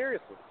take you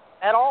seriously.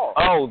 at all.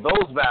 Oh,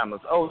 those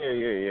Bamas. Oh,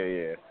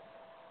 yeah.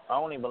 I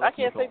don't even listen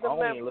can't to think them. of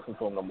I don't them. even listen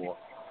to them no more.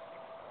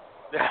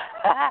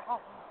 I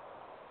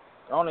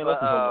don't even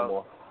listen to them no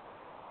more.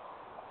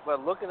 But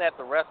looking at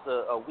the rest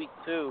of week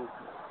 2,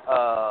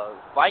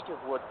 Vikings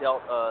were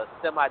dealt a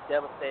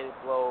semi-devastating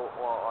blow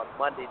on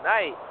Monday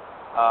night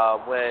or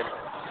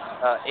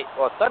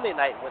Sunday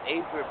night when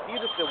Adrian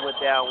Peterson went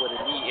down with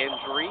a knee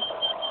injury.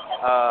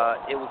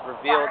 It was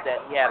revealed that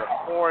he had a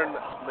torn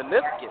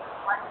meniscus,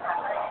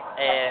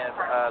 and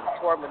the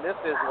torn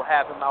meniscus will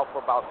have him out for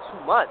about 2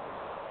 months,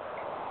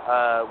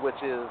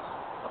 which is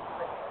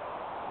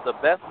the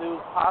best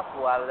news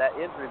possible out of that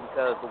injury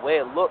because the way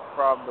it looked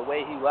from the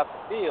way he left the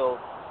field,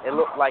 it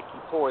looked like he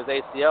tore his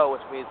ACL,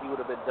 which means he would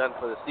have been done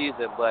for the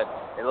season, but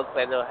it looks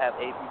like they'll have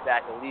AP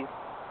back at least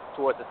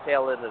towards the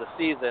tail end of the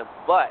season.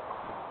 But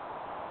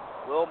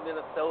will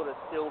Minnesota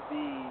still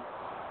be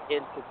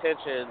in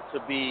contention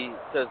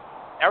because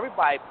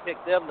everybody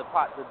picked them to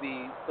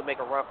make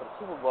a run for the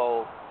Super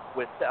Bowl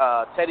with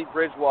Teddy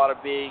Bridgewater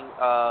being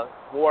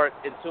more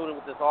in tune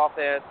with this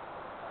offense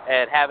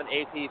and having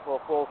AP for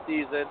a full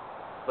season,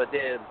 but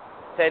then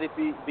Teddy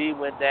B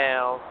went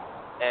down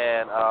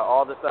and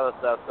all this other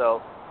stuff.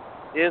 So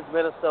is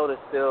Minnesota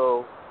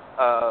still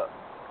a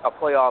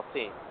playoff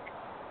team?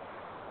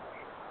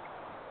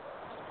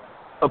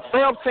 A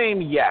playoff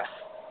team, yes.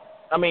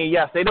 I mean,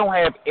 yes, they don't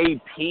have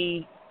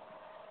AP,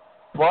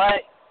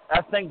 but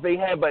I think they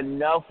have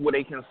enough where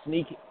they can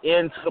sneak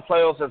into the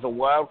playoffs as a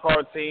wild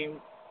card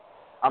team.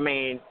 I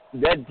mean,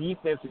 that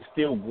defense is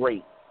still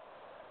great.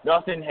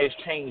 Nothing has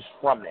changed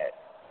from that.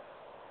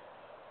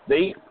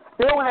 They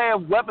still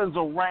have weapons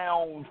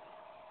around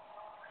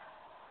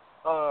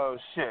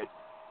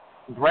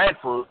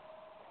Bradford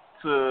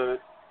to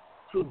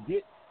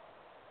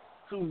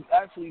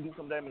actually do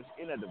some damage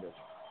in that division.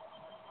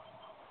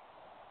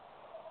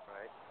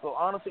 Right. So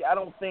honestly, I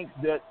don't think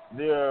that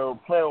their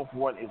playoff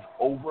run is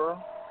over.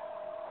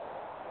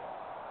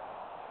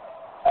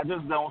 I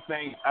just don't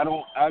think I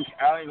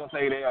ain't gonna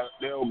say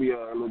they'll be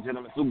a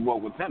legitimate Super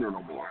Bowl contender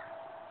no more.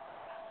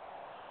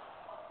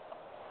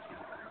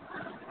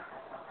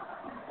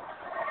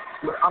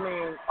 But I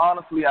mean,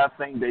 honestly, I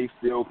think they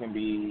still can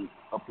be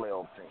a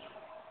playoff team.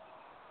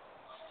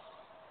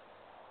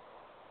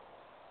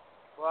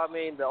 Well, I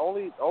mean, the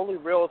only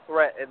real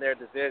threat in their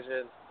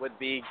division would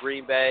be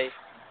Green Bay,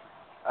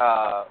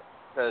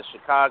 because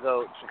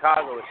Chicago is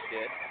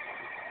shit,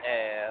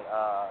 and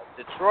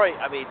Detroit.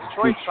 I mean,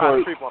 Detroit's trying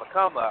to creep on a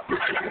come up.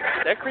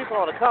 They're creeping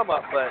on a come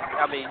up, but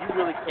I mean, you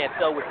really can't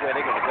tell which way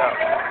they're going to go.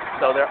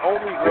 So their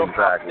only real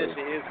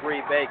competition is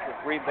Green Bay, because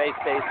Green Bay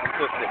stays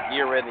consistent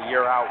year in and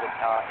year out with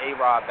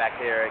A-Rod back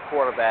there at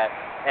quarterback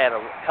and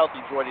a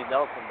healthy Jordy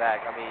Nelson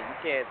back. I mean,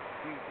 you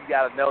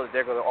got to know that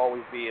they're going to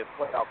always be in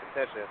playoff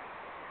contention.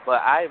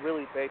 But I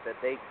really think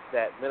that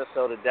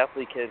Minnesota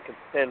definitely can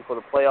contend for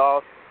the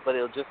playoffs, but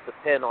it'll just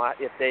depend on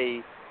if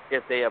they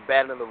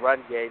abandon the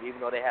run game, even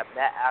though they have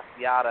Matt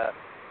Asiata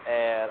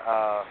and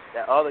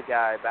that other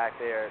guy back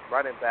there,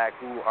 running back,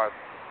 who are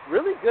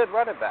really good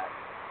running backs.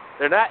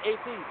 They're not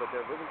AP, but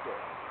they're really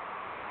good.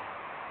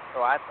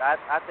 So I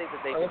think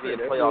that they can be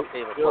a playoff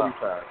team as well.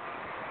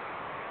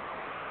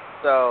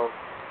 So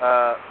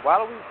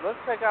let's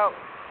check out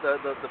the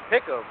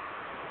pick'em.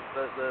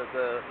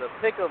 The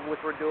pick'em,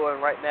 which we're doing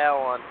right now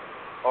on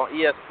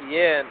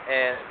ESPN,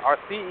 and our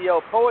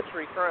CEO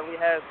Poetry currently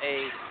has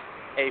a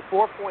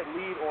 4-point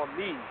lead on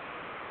me.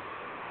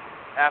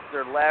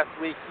 After last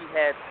week, he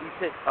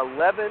picked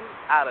 11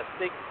 out of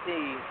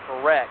 16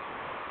 correct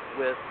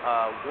with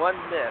 1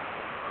 miss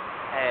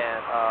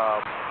and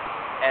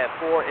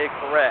 4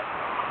 incorrect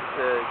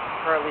to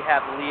currently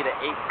have the lead at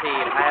 18.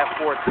 I have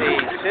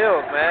 14.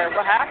 Chills, man.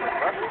 What happened,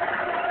 brother?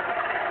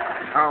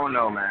 I don't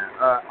know, man.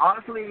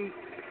 Honestly,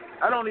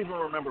 I don't even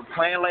remember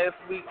playing last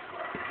week,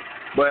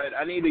 but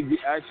I need to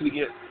actually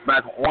get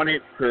back on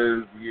it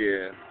because,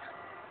 yeah,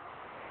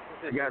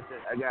 I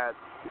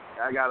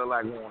got a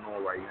lot going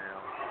on right now.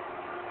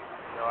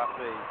 No, I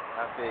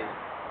feel.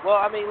 Well,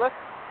 I mean, let's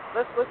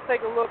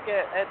take a look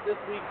at this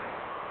week's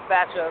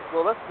matchup.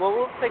 Well,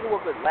 we'll take a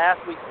look at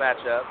last week's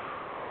matchup.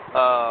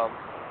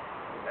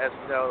 As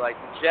you know, like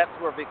the Jets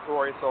were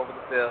victorious over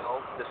the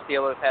Bills. The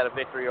Steelers had a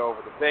victory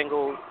over the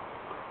Bengals.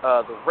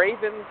 The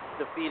Ravens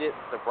defeated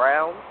the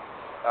Browns.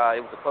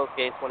 It was a close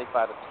game,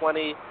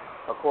 25-20.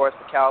 Of course,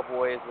 the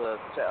Cowboys with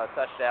a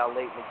touchdown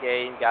late in the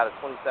game got a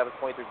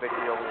 27-23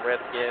 victory over the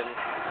Redskins.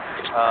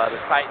 The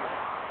Titans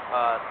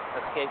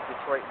escaped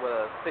Detroit with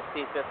a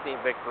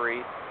 16-15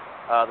 victory.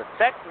 The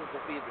Texans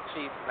defeated the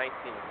Chiefs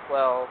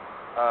 19-12.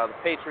 The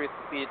Patriots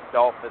defeated the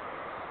Dolphins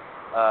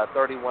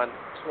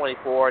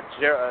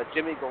 31-24.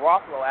 Jimmy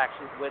Garoppolo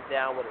actually went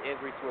down with an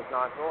injury to his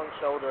non-throwing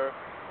shoulder.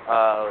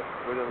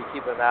 We're going to be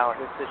keeping an eye on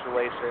his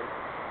situation.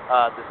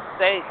 The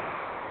Saints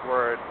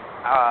were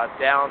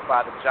down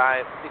by the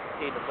Giants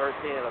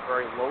 16-13 in a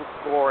very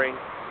low-scoring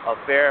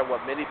affair.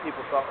 What many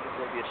people thought was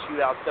going to be a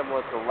shootout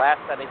similar to the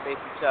last time they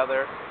faced each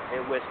other,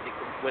 in which the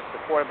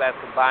quarterbacks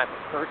combined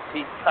for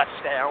 13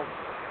 touchdowns.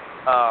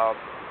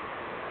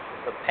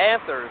 The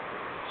Panthers,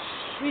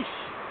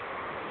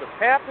 The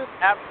Panthers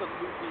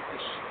absolutely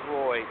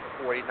destroyed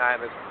the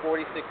 49ers,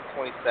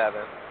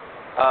 46-27.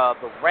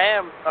 The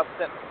Rams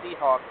upset the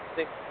Seahawks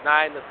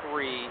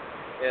 9-3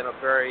 in a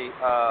very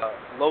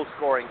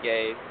low-scoring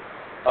game.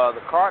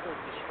 The Cardinals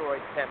destroyed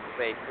Tampa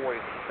Bay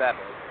 40-7.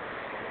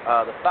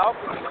 The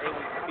Falcons were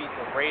able to defeat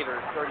the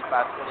Raiders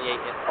 35-28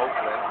 in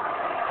Oakland.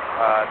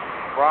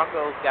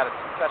 Broncos got a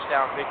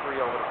 2-touchdown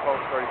victory over the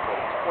Colts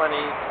 34-20.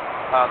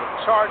 The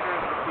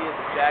Chargers defeated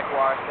the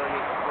Jaguars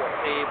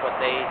 38-14, but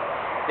they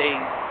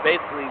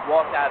basically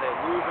walked out as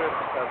losers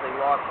because they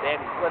lost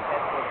Danny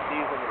Woodhead for the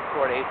season and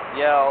tore the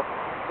ACL.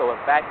 So in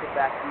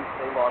back-to-back weeks,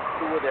 they lost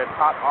two of their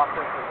top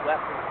offensive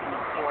weapons to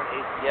torn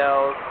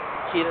ACLs.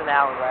 Keenan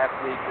Allen last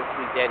week, this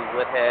week Danny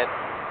Woodhead.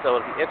 So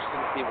it'll be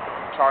interesting to see what the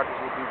Chargers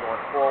will do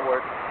going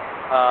forward.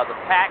 The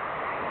Packs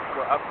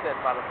were upset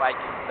by the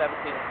Vikings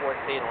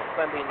 17-14 on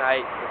Sunday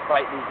night,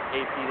 despite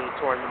losing AP to the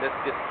torn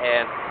meniscus.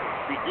 And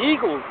the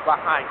Eagles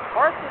behind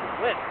Carson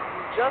Wentz,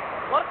 who just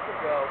months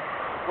ago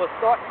was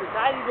thought to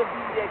not even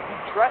be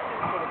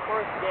dressing for the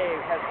first game,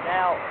 has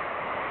now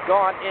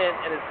gone in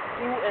and is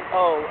 2-0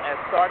 as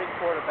starting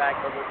quarterback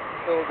of the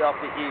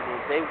Philadelphia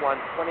Eagles. They won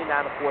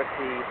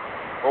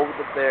 29-14 over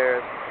the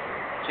Bears.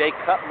 Jay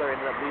Cutler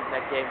ended up leaving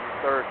that game in the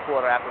third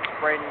quarter after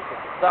spraining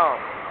his thumb.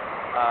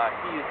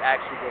 He is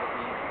actually going to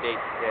be day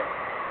to day.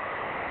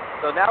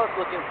 So now let's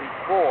look at week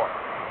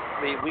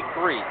 3.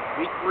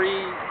 Week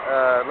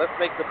 3, let's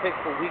make the pick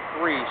for week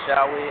 3,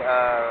 shall we?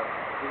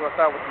 We're going to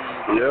start with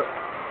the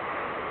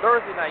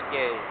Thursday night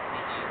game.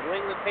 The New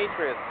England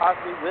Patriots,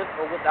 possibly with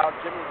or without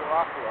Jimmy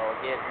Garoppolo,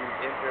 again, who's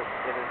injured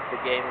in the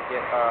game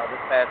again,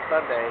 this past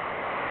Sunday,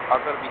 are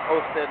going to be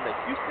hosting the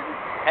Houston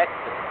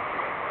Texans.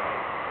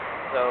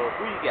 So,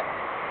 who you got?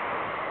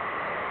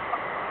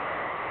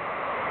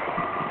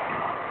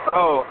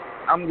 Oh,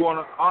 I'm going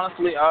to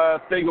honestly. I'm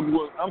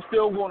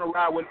still going to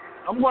ride with.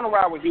 I'm going to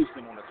ride with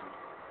Houston on this one.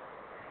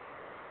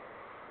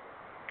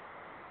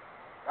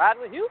 Ride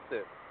with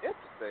Houston.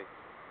 Interesting.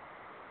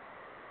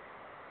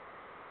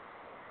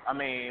 I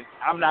mean,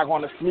 I'm not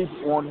going to sleep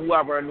on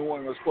whoever New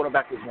England's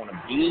quarterback is going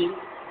to be,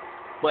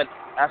 but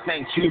I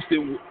think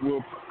Houston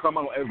will come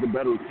out as the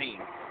better team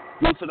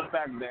due to the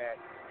fact that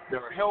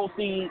they're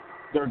healthy.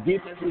 Their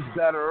defense is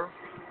better.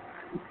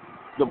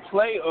 The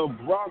play of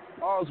Brock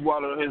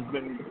Osweiler has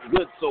been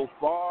good so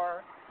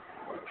far.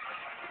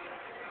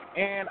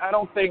 And I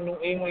don't think New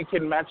England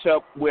can match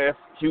up with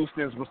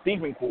Houston's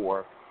receiving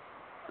core.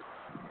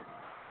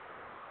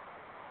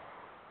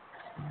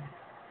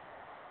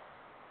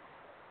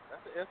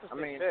 That's an interesting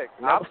I mean, pick.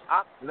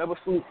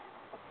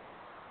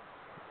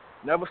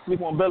 Never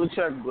sleep on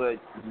Belichick, but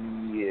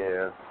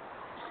yeah,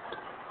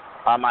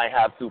 I might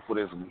have to for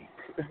this week.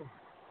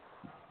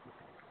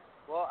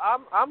 Well,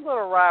 I'm going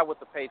to ride with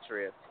the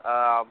Patriots.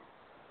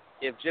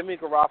 If Jimmy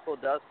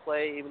Garoppolo does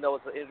play, even though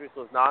it's an injury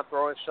to his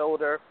non-throwing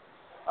shoulder,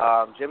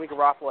 Jimmy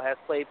Garoppolo has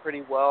played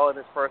pretty well in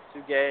his first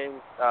 2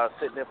 games,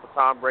 sitting in for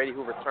Tom Brady,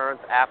 who returns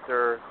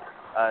after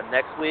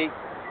next week.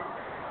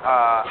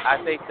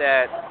 I think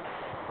that,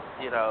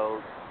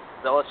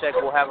 Belichick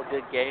will have a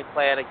good game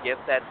plan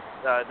against that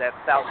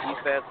stout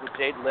defense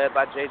led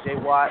by J.J.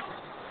 Watt.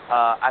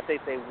 I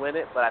think they win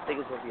it, but I think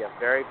it's going to be a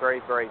very, very,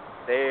 very,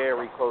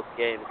 very close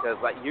game because,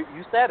 like you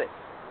said it,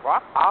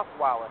 Brock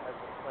Osweiler has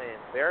been playing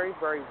very,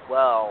 very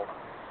well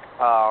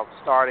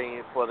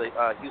starting for the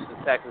Houston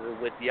Texans. And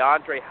with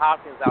DeAndre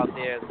Hopkins out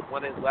there as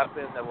one of his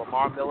weapons and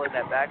Lamar Miller in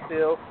that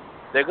backfield,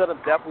 they're going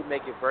to definitely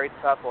make it very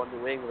tough on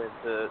New England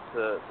to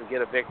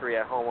get a victory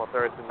at home on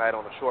Thursday night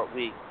on a short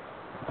week.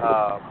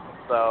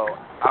 So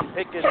I'm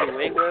picking New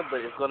England,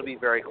 but it's going to be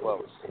very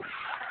close.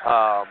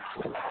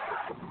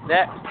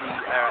 Next,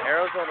 the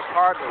Arizona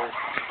Cardinals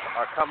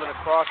are coming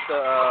across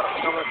the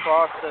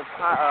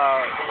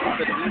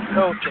East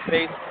Coast to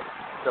face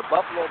the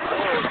Buffalo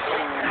Bills,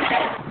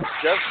 who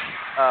just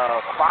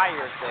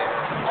fired their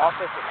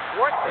offensive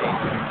coordinator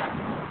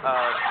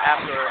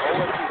after an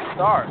 0-2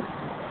 start.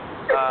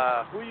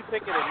 Who are you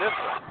picking in this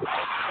one?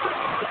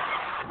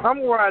 I'm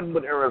riding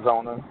with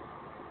Arizona.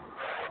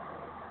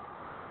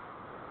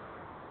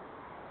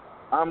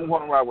 I'm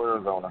going to ride with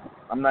Arizona.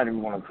 I'm not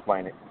even going to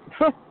explain it.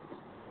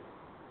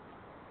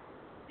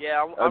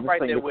 Yeah, I'm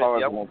right there with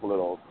you. Won't pull it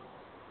off.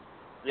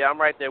 Yeah,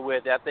 I'm right there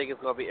with you. I think it's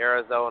going to be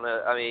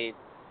Arizona. I mean,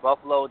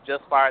 Buffalo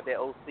just fired their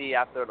OC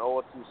after an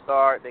 0-2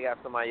 start. They got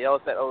somebody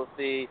else at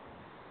OC.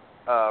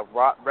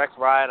 Rex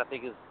Ryan, I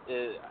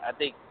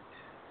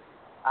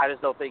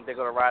just don't think they're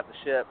going to ride the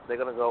ship. They're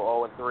going to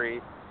go 0-3.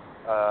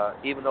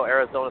 Even though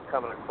Arizona's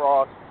coming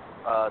across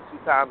 2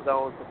 time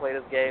zones to play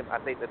this game, I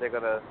think that they're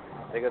going to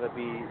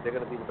be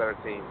the better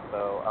team.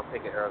 So I'm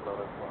picking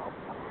Arizona as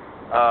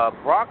well.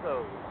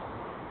 Broncos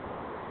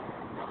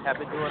have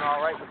been doing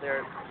all right with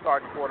their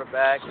starting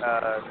quarterback,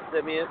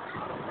 Simeon,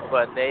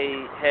 but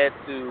they head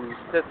to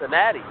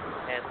Cincinnati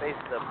and face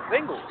the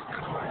Bengals.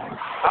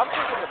 I'm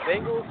picking the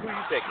Bengals. Who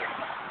you picking?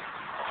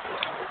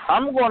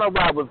 I'm going to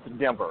ride with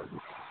Denver.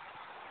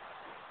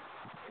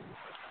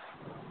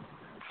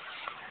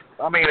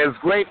 I mean, as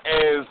great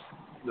as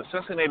the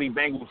Cincinnati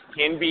Bengals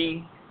can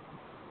be,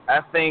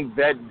 I think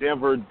that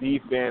Denver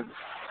defense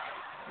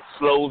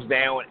slows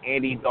down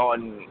Andy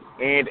Dalton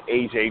and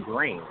A.J.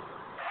 Green.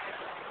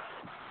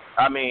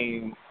 I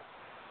mean,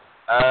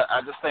 I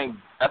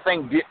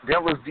think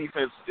Denver's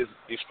defense is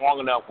strong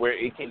enough where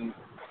it can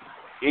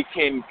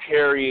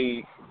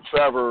carry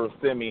Trevor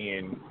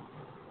Siemian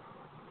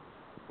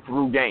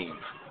through games.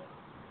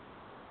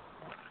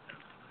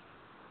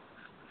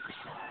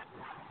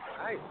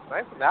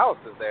 Nice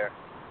analysis there.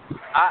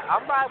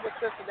 I'm riding with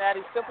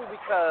Cincinnati simply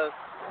because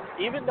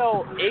even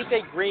though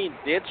A.J. Green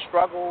did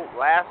struggle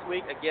last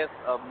week against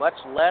a much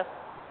less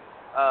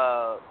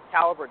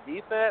caliber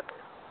defense,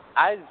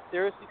 I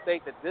seriously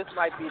think that this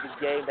might be the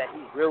game that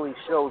he really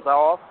shows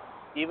off,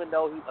 even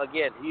though,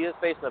 he is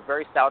facing a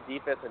very stout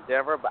defense in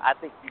Denver, but I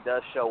think he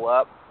does show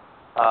up.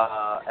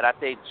 And I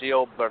think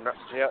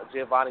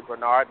Giovanni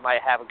Bernard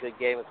might have a good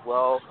game as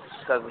well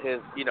because of his,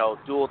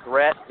 dual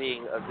threat,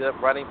 being a good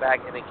running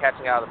back and then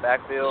catching out of the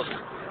backfield.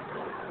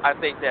 I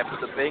think that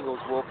the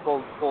Bengals will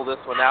pull this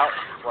one out.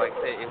 Like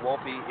I say, it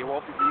won't be easy. It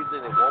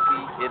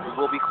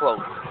will be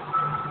close.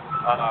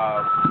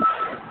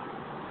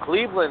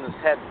 Cleveland is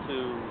heading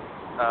to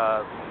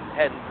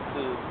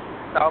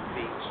South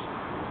Beach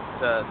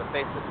to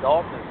face the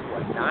Dolphins, who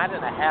are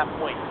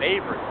 9.5-point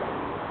favorites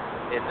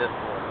in this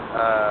one.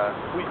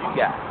 Who you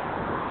got?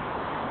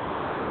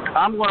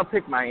 I'm going to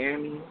pick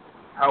Miami.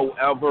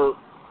 However,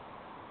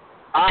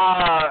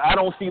 I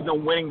don't see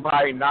them winning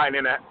by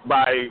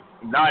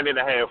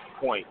 9.5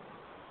 points.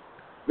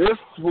 This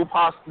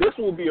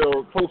will be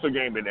a closer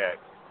game than that.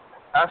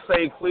 I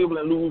say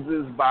Cleveland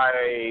loses by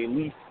at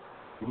least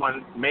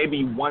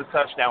maybe one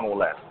touchdown or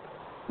less,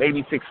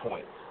 maybe 6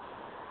 points.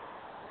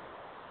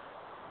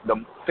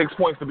 6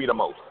 points to be the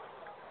most.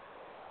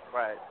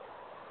 Right.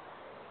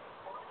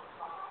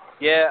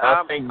 Yeah,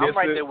 I think I'm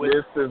right there with.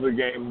 This is a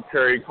game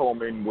Corey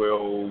Coleman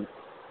will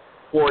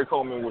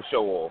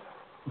show off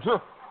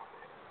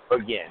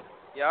again.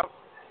 Yep,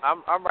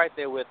 I'm right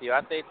there with you.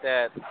 I think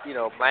that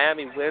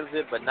Miami wins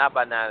it, but not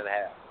by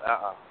 9.5.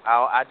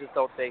 I just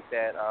don't think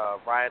that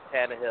Ryan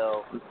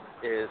Tannehill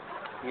is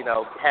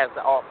has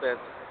the offense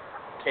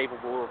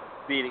capable of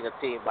beating a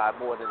team by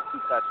more than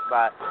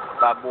by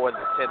more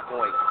than 10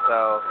 points.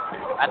 So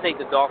I think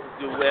the Dolphins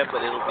do win,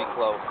 but it'll be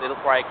close. It'll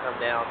probably come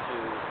down to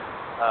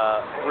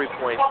 3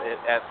 points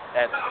at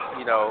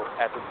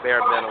the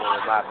bare minimum,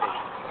 in my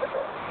opinion.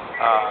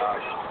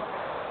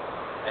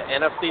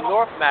 An NFC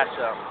North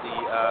matchup: the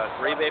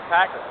Green Bay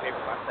Packers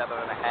favored by 7.5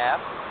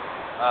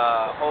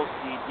 host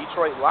the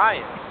Detroit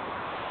Lions.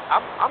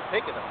 I'm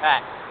picking the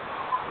Pack.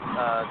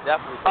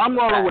 Definitely. I'm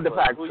rolling with the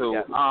Pack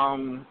too.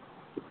 I'm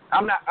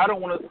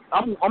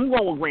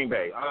going with Green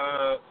Bay.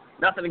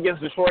 Nothing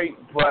against Detroit,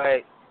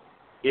 but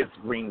it's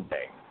Green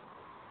Bay.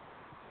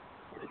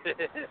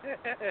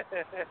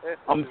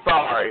 I'm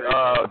sorry.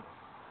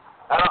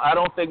 I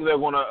don't think they're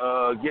going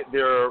to get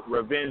their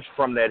revenge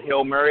from that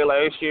Hail Mary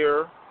last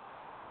year.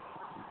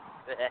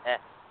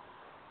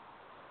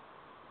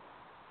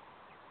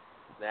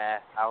 Nah,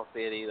 I don't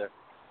see it either.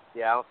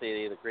 Yeah, I don't see it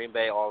either. Green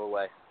Bay all the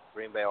way.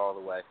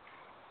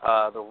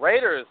 The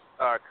Raiders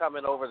are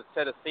coming over to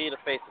Tennessee to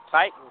face the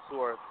Titans,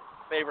 who are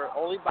favored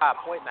only by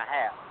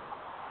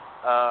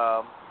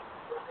 1.5.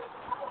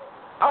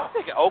 I'm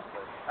thinking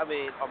Oakland. I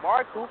mean,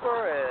 Amari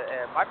Cooper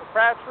and Michael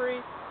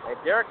Crabtree and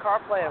Derek Carr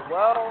playing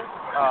well.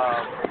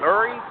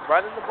 Murray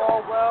running the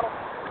ball well.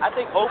 I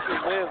think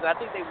Oakland wins. I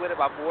think they win it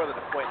by more than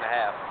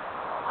 1.5.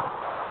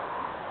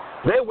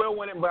 They will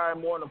win it by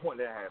more than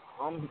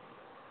 1.5.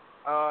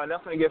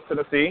 Nothing against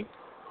Tennessee,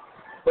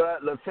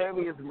 but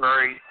Latavius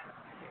Murray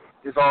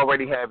is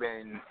already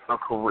having a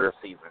career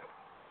season.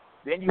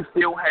 Then you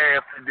still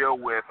have to deal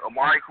with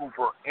Amari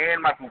Cooper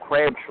and Michael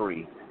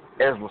Crabtree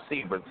as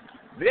receivers.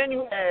 Then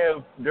you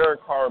have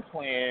Derek Carr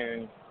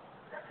playing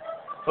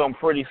some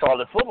pretty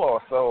solid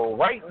football. So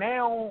right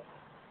now,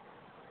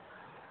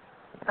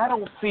 I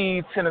don't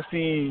see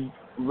Tennessee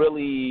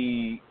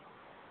really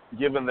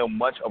giving them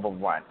much of a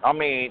run. I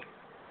mean,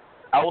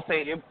 I would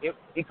say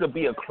it could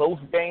be a close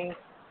game,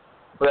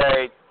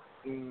 but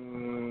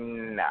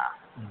nah.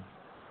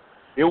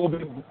 It will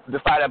be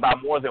decided by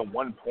more than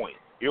 1 point.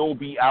 It will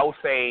be, I would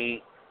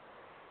say,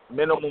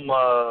 minimum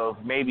of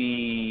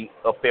maybe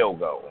a field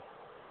goal.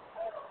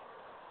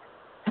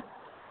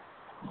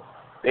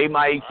 They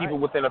might keep it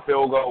within a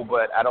field goal,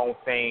 but I don't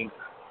think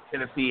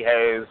Tennessee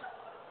has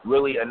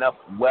really enough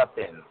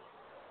weapons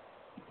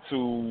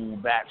to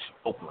match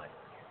Oakland.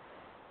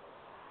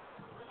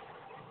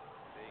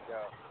 There you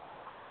go.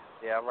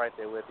 Yeah, I'm right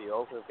there with you.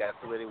 Oakland's got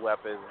too many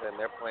weapons, and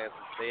they are playing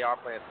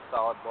some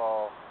solid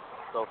ball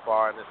so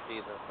far in this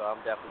season, so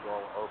I'm definitely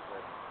going with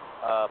Oakland.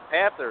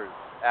 Panthers,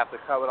 after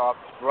coming off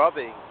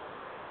drubbing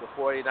the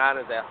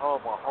 49ers at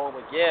home, are home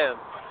again,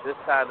 this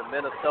time to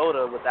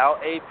Minnesota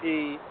without AP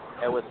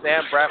and with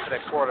Sam Bradford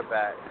at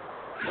quarterback.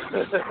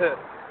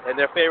 And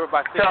they're favored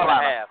by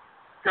 6.5.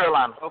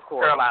 Carolina. Of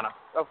course. Carolina.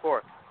 Of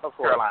course.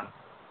 Carolina.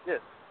 Yes,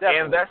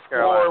 definitely. And that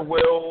score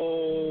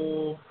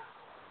will,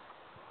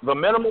 the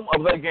minimum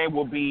of that game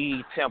will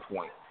be 10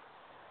 points.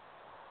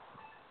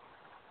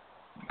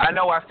 I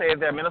know I said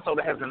that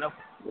Minnesota has enough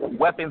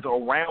weapons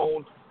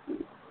around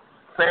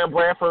Sam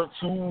Bradford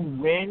to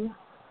win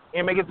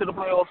and make it to the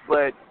playoffs,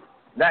 but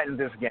not in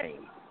this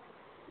game.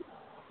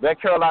 That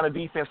Carolina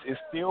defense is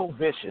still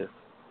vicious.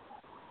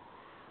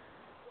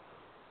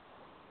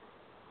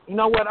 You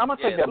know what? I'm going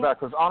to take that back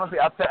because, honestly,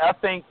 I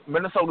think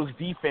Minnesota's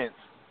defense,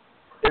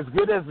 as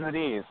good as it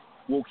is,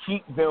 will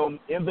keep them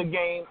in the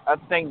game.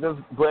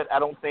 But I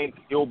don't think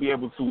it will be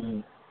able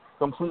to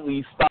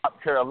completely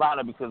stop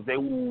Carolina because they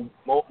will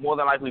more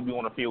than likely be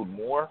on the field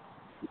more.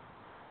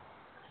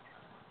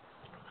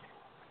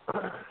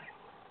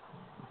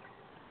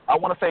 I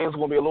want to say it's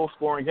going to be a low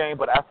scoring game,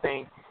 but I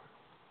think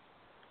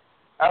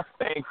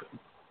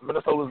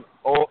Minnesota's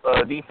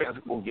defense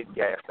will get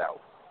gassed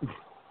out.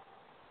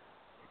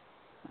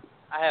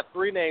 I have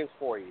 3 names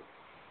for you.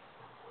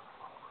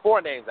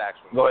 4 names,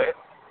 actually. Go ahead.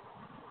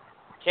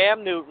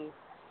 Cam Newton,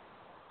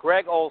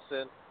 Greg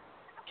Olsen,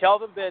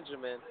 Kelvin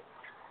Benjamin,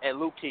 and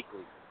Luke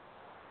Kuechly.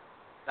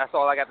 That's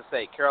all I got to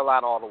say.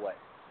 Carolina all the way.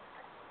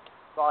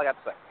 That's all I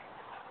got to say.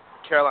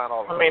 Carolina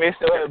all the way. I mean, they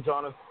still have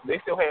Jonathan. They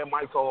still have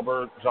Mike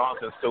Tolbert,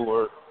 Jonathan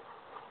Stewart.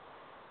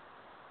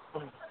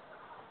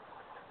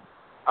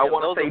 I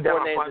want to say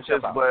down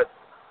punches, but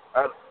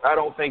I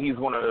don't think he's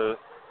going to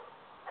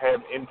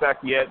have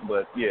impact yet.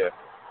 But yeah,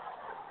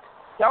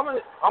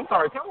 Calvin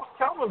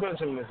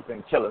Benjamin has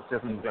been killer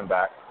since he's been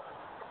back.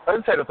 I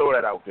just had to throw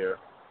that out there.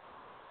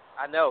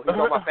 I know he's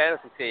on my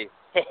fantasy team.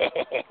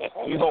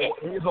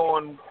 He's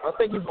on. I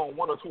think he's on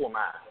 1 or 2 of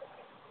mine.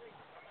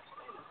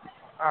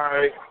 All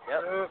right.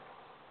 Yep.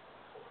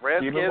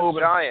 Redskins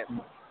Giants.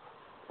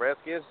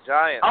 Redskins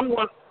Giants.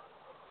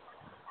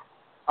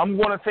 I'm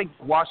going to take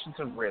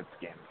Washington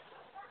Redskins.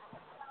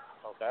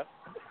 Okay.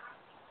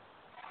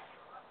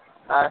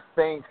 I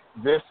think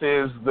this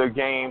is the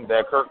game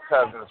that Kirk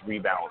Cousins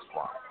rebounds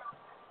from.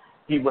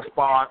 He's going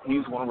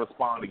to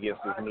respond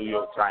against this New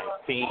York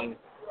Giants team.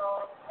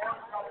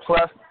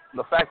 Plus,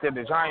 the fact that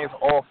the Giants'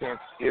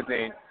 offense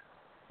isn't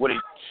what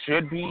it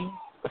should be,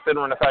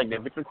 considering the fact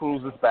that Victor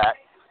Cruz is back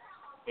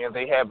and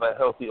they have a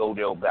healthy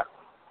Odell Beckham.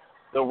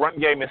 The run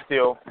game is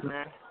still,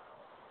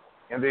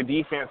 and their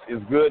defense is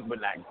good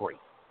but not great.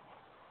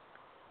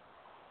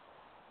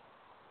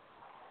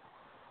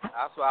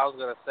 That's what I was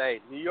going to say.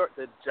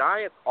 The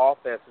Giants'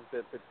 offense has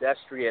been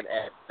pedestrian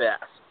at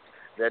best.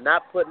 They're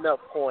not putting up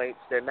points.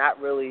 They're not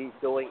really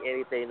doing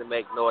anything to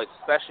make noise,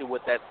 especially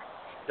with that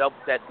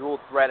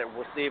dual-threated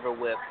receiver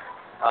with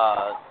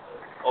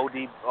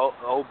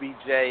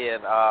OBJ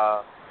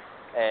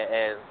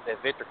and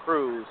Victor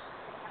Cruz.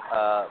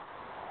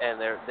 And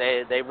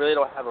they really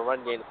don't have a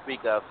run game to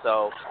speak of,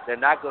 so they're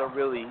not going to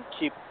really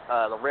keep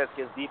the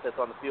Redskins' defense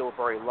on the field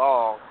very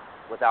long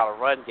without a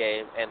run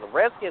game. And the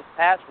Redskins'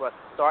 pass rush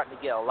is starting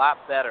to get a lot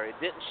better. It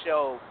didn't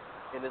show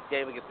in this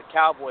game against the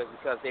Cowboys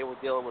because they were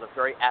dealing with a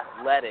very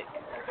athletic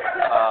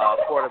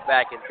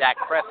quarterback in Dak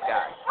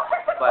Prescott.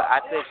 But I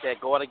think that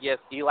going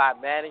against Eli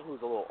Manning,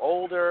 who's a little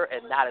older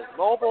and not as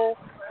mobile,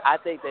 I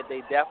think that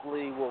they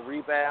definitely will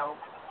rebound.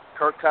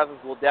 Kirk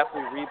Cousins will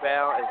definitely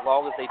rebound as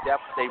long as they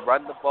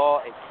run the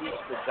ball and keep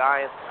the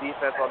Giants'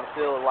 defense on the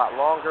field a lot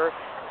longer.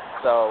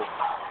 So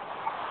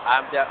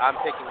I'm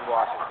picking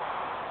Washington.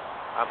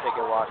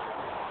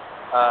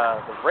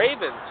 The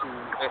Ravens, who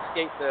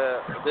escaped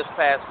this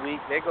past week,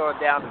 they're going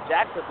down to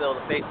Jacksonville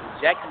to face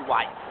Jackie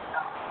White.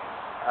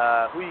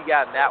 Who you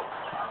got in that one?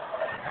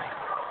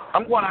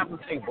 I'm going to have to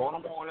take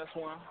Baltimore on this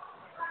one.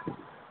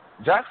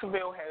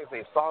 Jacksonville has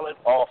a solid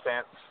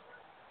offense,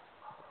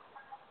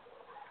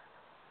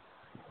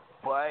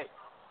 but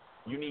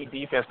you need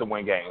defense to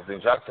win games,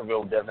 and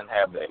Jacksonville doesn't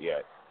have that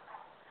yet.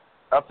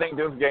 I think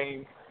this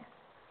game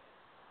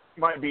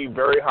might be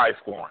very high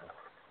scoring.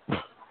 I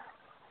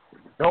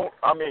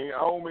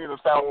don't mean to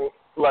sound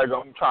like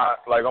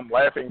I'm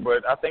laughing,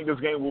 but I think this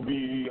game will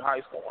be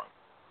high scoring.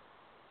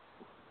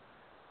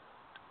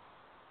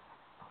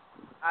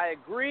 I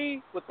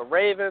agree with the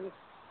Ravens,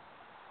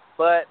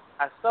 but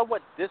I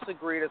somewhat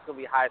disagree that it's going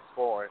to be high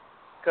scoring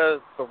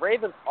because the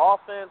Ravens'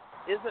 offense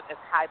isn't as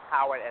high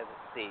powered as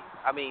it seems.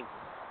 I mean,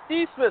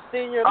 Steve Smith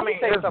Sr. Let me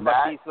tell you something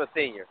about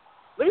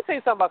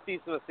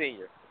Steve Smith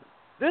Sr.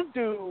 This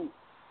dude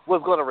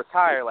was going to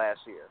retire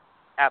last year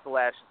after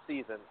last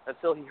season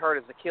until he hurt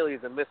his Achilles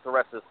and missed the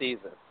rest of the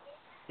season.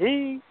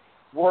 He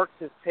worked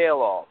his tail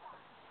off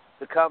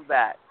to come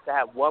back to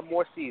have one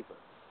more season,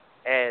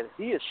 and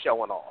he is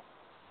showing off.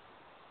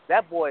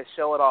 That boy is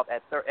showing off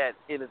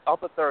in his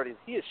upper 30s.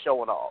 He is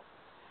showing off,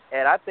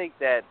 and I think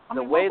that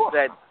the way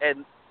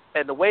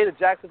the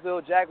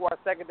Jacksonville Jaguars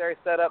secondary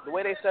set up, the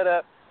way they set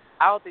up,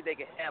 I don't think they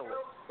can handle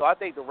it. So I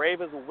think the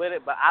Ravens will win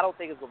it, but I don't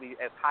think it's going to be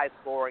as high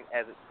scoring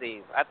as it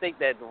seems. I think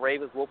that the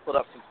Ravens will put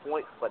up some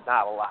points, but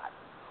not a lot.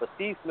 But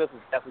Steve Smith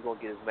is definitely going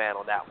to get his man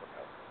on that one.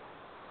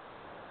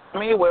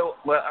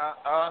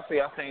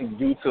 Honestly, I think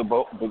due to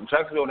both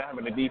Jacksonville not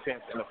having the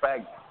defense and the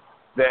fact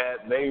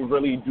that they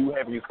really do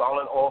have a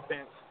solid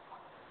offense,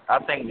 I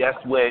think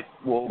that's what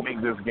will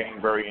make this game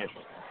very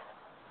interesting.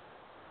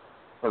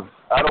 Because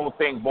I don't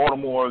think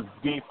Baltimore's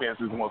defense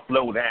is going to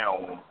slow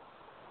down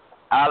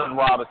Allen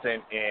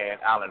Robinson and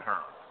Allen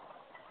Hurns.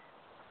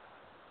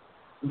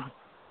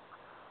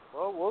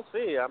 Well, we'll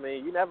see. I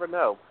mean, you never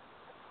know.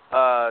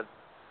 Yeah,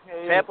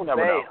 Tampa you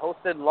never Bay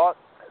know.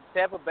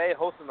 Tampa Bay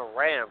hosting the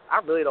Rams. I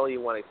really don't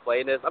even want to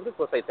explain this. I'm just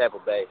going to say Tampa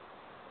Bay.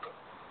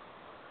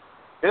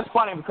 It's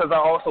funny because I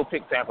also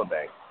picked Tampa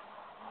Bay.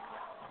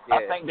 Yeah.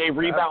 I think they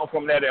rebound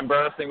from that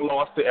embarrassing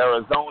loss to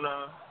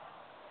Arizona.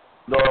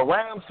 The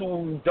Rams,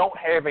 who don't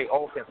have an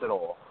offense at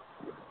all.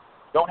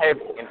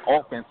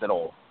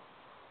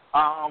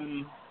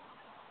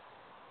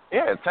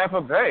 Yeah,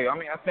 Tampa Bay. I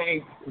mean, I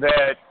think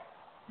that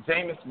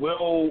Jameis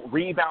will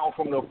rebound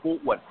from the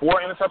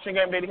 4 interception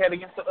game that he had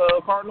against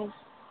the Cardinals.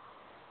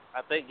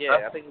 I think he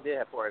did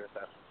have 4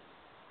 interceptions.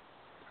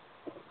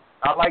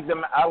 I like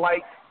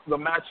the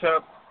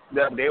matchup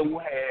that they will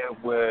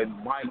have with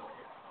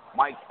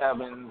Mike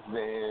Evans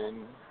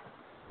and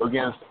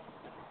against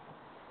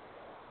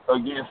the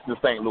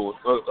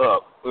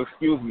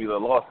the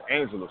Los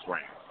Angeles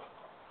Rams.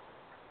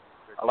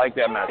 I like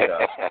that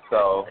matchup.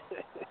 So,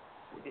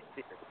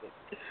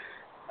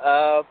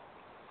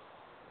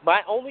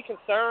 my only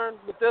concern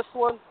with this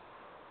one,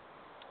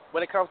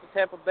 when it comes to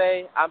Tampa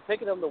Bay, I'm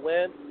picking them to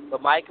win,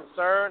 but my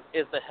concern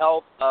is the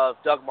health of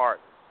Doug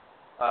Martin.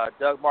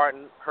 Doug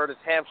Martin hurt his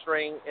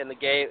hamstring in the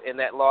game in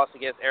that loss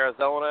against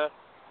Arizona,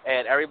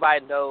 and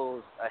everybody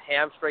knows a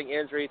hamstring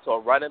injury to a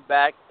running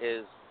back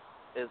is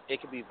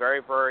it can be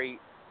very, very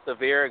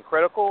severe and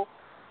critical.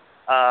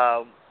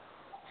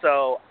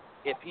 So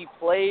if he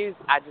plays,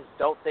 I just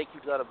don't think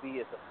he's going to be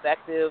as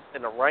effective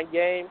in the run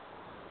game,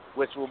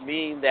 which will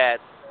mean that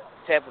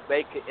Tampa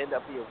Bay could end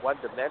up being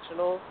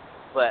one-dimensional.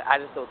 But I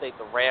just don't think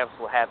the Rams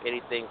will have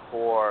anything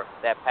for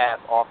that pass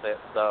offense.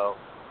 So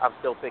I'm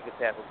still picking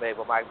Tampa Bay,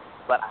 but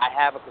I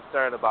have a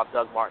concern about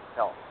Doug Martin's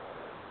health,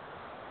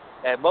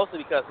 and mostly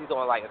because he's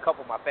on like a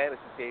couple of my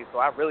fantasy teams, so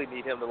I really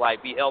need him to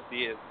like be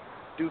healthy and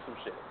do some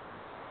shit.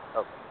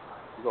 Okay,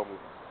 we're gonna move.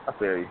 I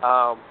feel you.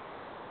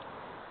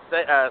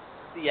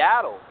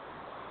 Seattle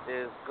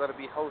is going to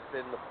be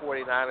hosting the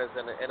 49ers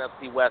in the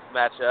NFC West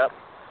matchup.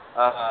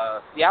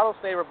 Seattle's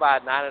favored by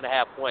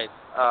 9.5 points.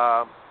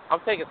 I'm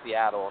taking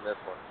Seattle on this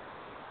one.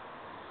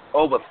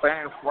 Over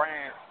San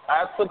Fran,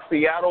 I took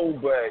Seattle,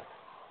 but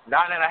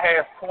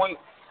 9.5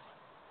 points.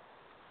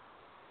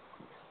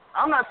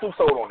 I'm not too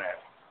sold on that.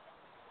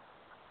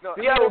 No,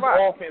 Seattle's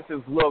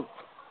offenses look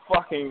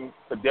fucking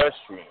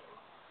pedestrian.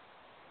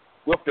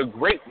 With the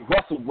great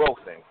Russell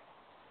Wilson,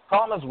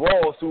 Thomas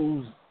Ross,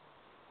 who's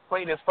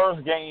played his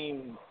first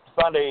game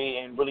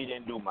Sunday and really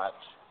didn't do much.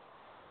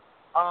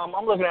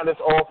 I'm looking at this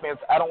offense.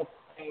 I don't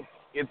think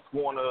it's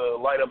going to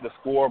light up the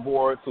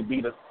scoreboard to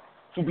beat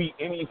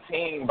any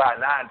team by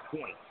 9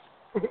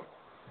 points.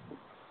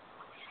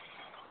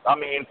 I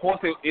mean, of course,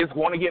 it's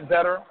going to get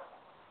better,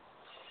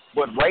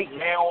 but right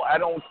now, I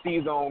don't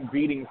see them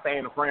beating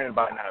San Fran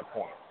by 9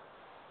 points.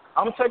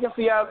 I'm taking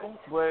Seattle,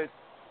 but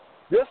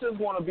this is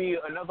going to be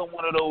another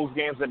one of those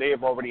games that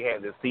they've already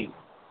had this season.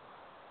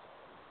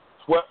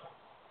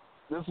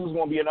 This is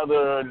going to be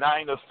another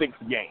 9-6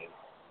 game.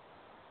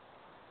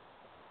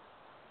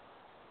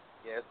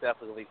 Yeah, it's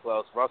definitely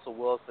close. Russell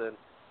Wilson,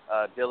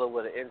 dealing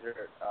with an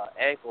injured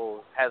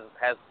ankle, has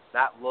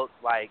not looked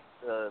like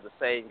the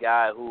same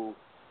guy who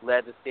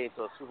led this team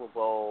to a Super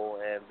Bowl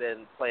and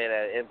been playing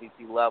at an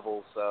MVP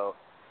level. So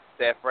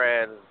San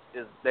Fran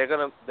they're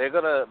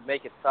gonna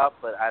make it tough,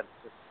 but I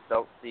just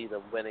don't see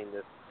them winning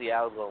this.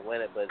 Seattle's gonna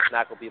win it, but it's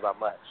not gonna be by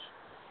much.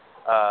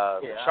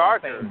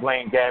 Chargers.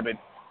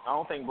 I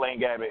don't think Blaine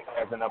Gabbert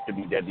has enough to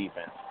beat that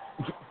defense.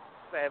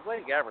 Man,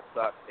 Blaine Gabbert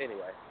sucks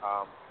anyway.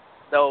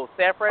 Though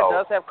San Fran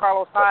does have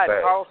Carlos Hyde.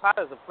 Carlos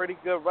Hyde is a pretty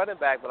good running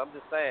back, but I'm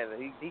just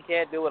saying he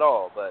can't do it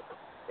all. But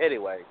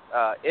anyway,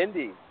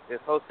 Indy is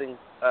hosting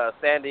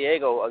San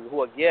Diego,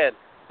 who again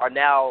are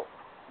now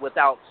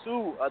without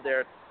 2 of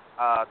their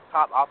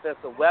top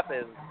offensive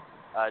weapons.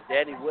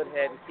 Danny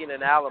Woodhead and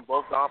Keenan Allen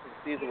both gone for the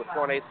season with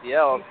torn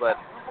ACLs, but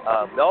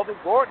Melvin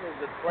Gordon has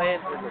been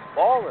playing and was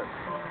balling.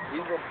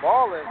 He's been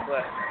balling,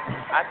 but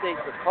I think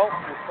the Colts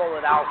will pull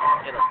it out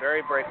in a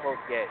very, very close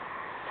game.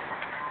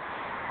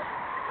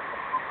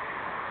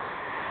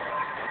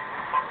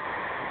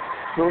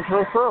 True.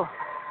 All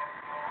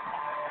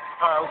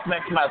right, what's the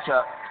next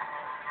matchup?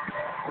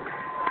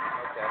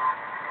 Okay.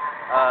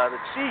 The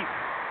Chiefs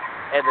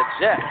and the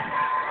Jets.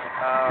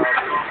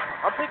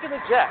 I'm picking the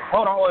Jets.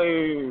 Hold on,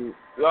 wait.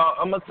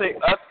 I'm gonna say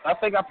I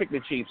think I picked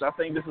the Chiefs. I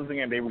think this is the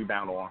game they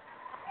rebound on.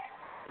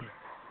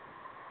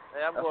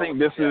 Yeah, I think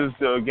this is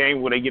the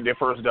game where they get their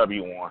first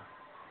W on.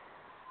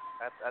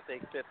 I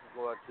think Pitts is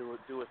going to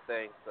do his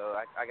thing, so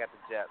I got the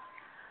Jets.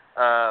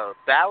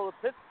 Battle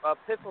of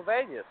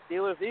Pennsylvania,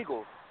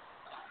 Steelers-Eagles.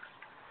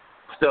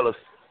 Steelers.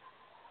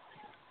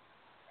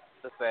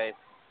 The same.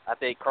 I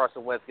think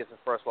Carson Wentz gets his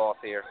first loss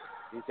here.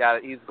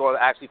 He's going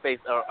to actually face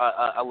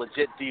a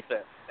legit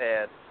defense,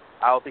 and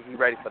I don't think he's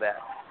ready for that.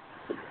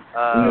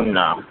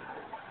 No.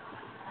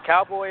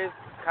 Cowboys,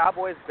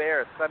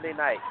 Bears, Sunday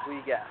night. Who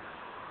you got?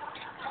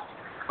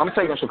 I'm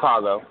taking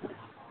Chicago.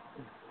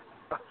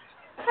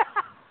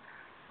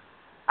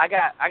 I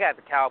got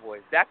the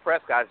Cowboys. Dak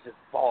Prescott is just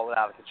balling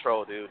out of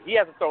control, dude. He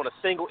hasn't thrown a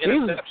single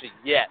interception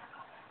yet,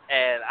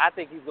 And I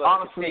think he's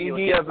going to continue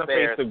against the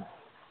Bears.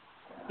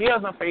 He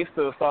hasn't faced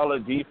a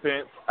solid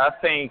defense. I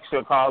think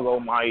Chicago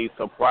might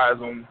surprise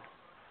him.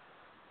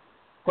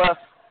 Plus,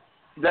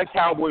 that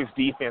Cowboys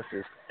defense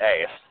is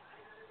ass.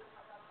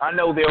 I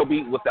know they'll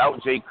be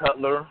without Jay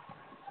Cutler,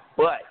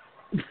 but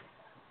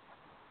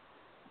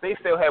they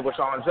still have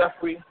Rashawn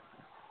Jeffrey,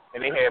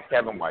 and they have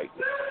Kevin White.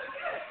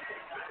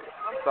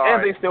 I'm sorry.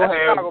 And they still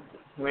have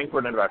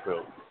Langford in the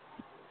backfield.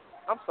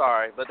 I'm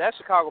sorry, but that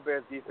Chicago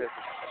Bears defense is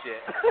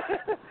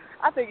shit.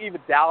 I think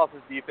even Dallas'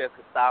 defense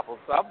can stop them.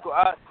 So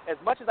as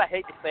much as I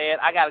hate to say it,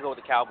 I got to go with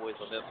the Cowboys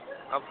on this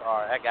one. I'm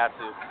sorry, I got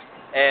to.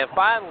 And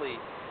finally,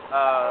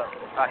 a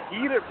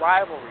heated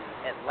rivalry,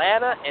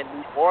 Atlanta and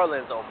New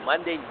Orleans on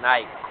Monday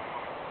night.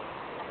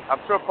 I'm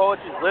sure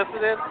Poetry's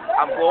listening.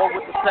 I'm going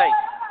with the Saints.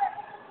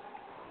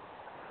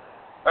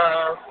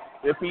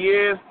 If he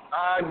is,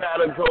 I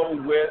gotta go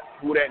with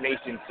Who That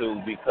Nation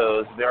too,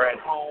 because they're at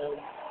home,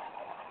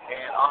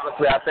 and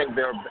honestly, I think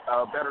they're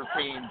a better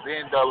team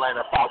than the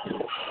Atlanta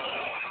Falcons.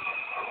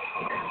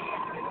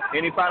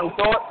 Any final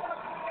thoughts?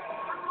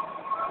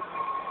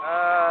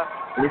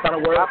 Any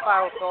final words?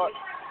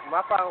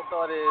 My final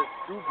thought is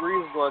Drew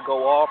Brees is going to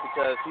go off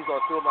because he's on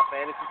two of my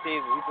fantasy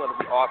teams, and he's going to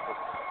be awesome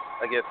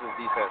against this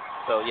defense.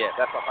 So yeah,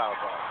 that's my final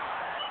thought.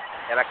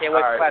 And I can't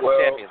wait for Clash of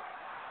Champions.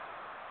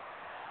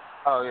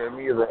 Oh, yeah,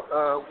 me either.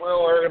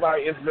 Well,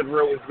 everybody, it's been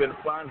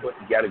fun, but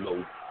you got to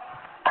go.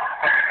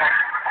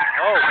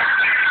 Oh,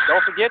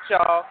 don't forget,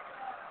 y'all.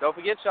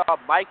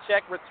 Mic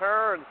Check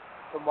returns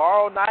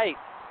tomorrow night.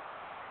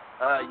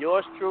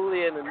 Yours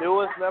truly and the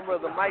newest member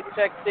of the Mic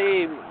Check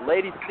team,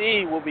 Lady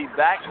C, will be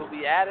back. We'll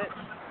be at it.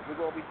 We're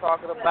going to be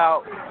talking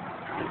about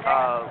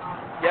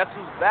Guess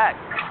Who's Back.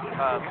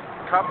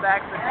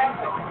 Comebacks and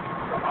music.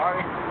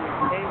 Artists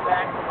who came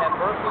back from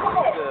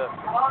adversity to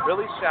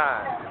really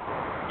shine.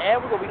 And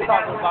we're going to be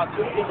talking about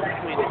the difference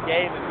between the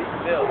game and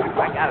being built.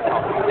 I got to talk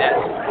about that.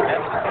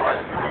 That's fun.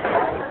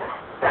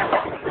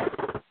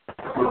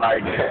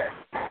 Right there.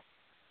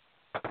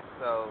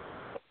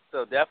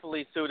 So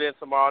definitely tune in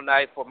tomorrow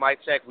night for Mic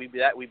Check. We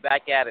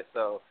back at it,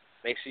 so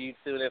make sure you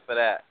tune in for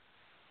that.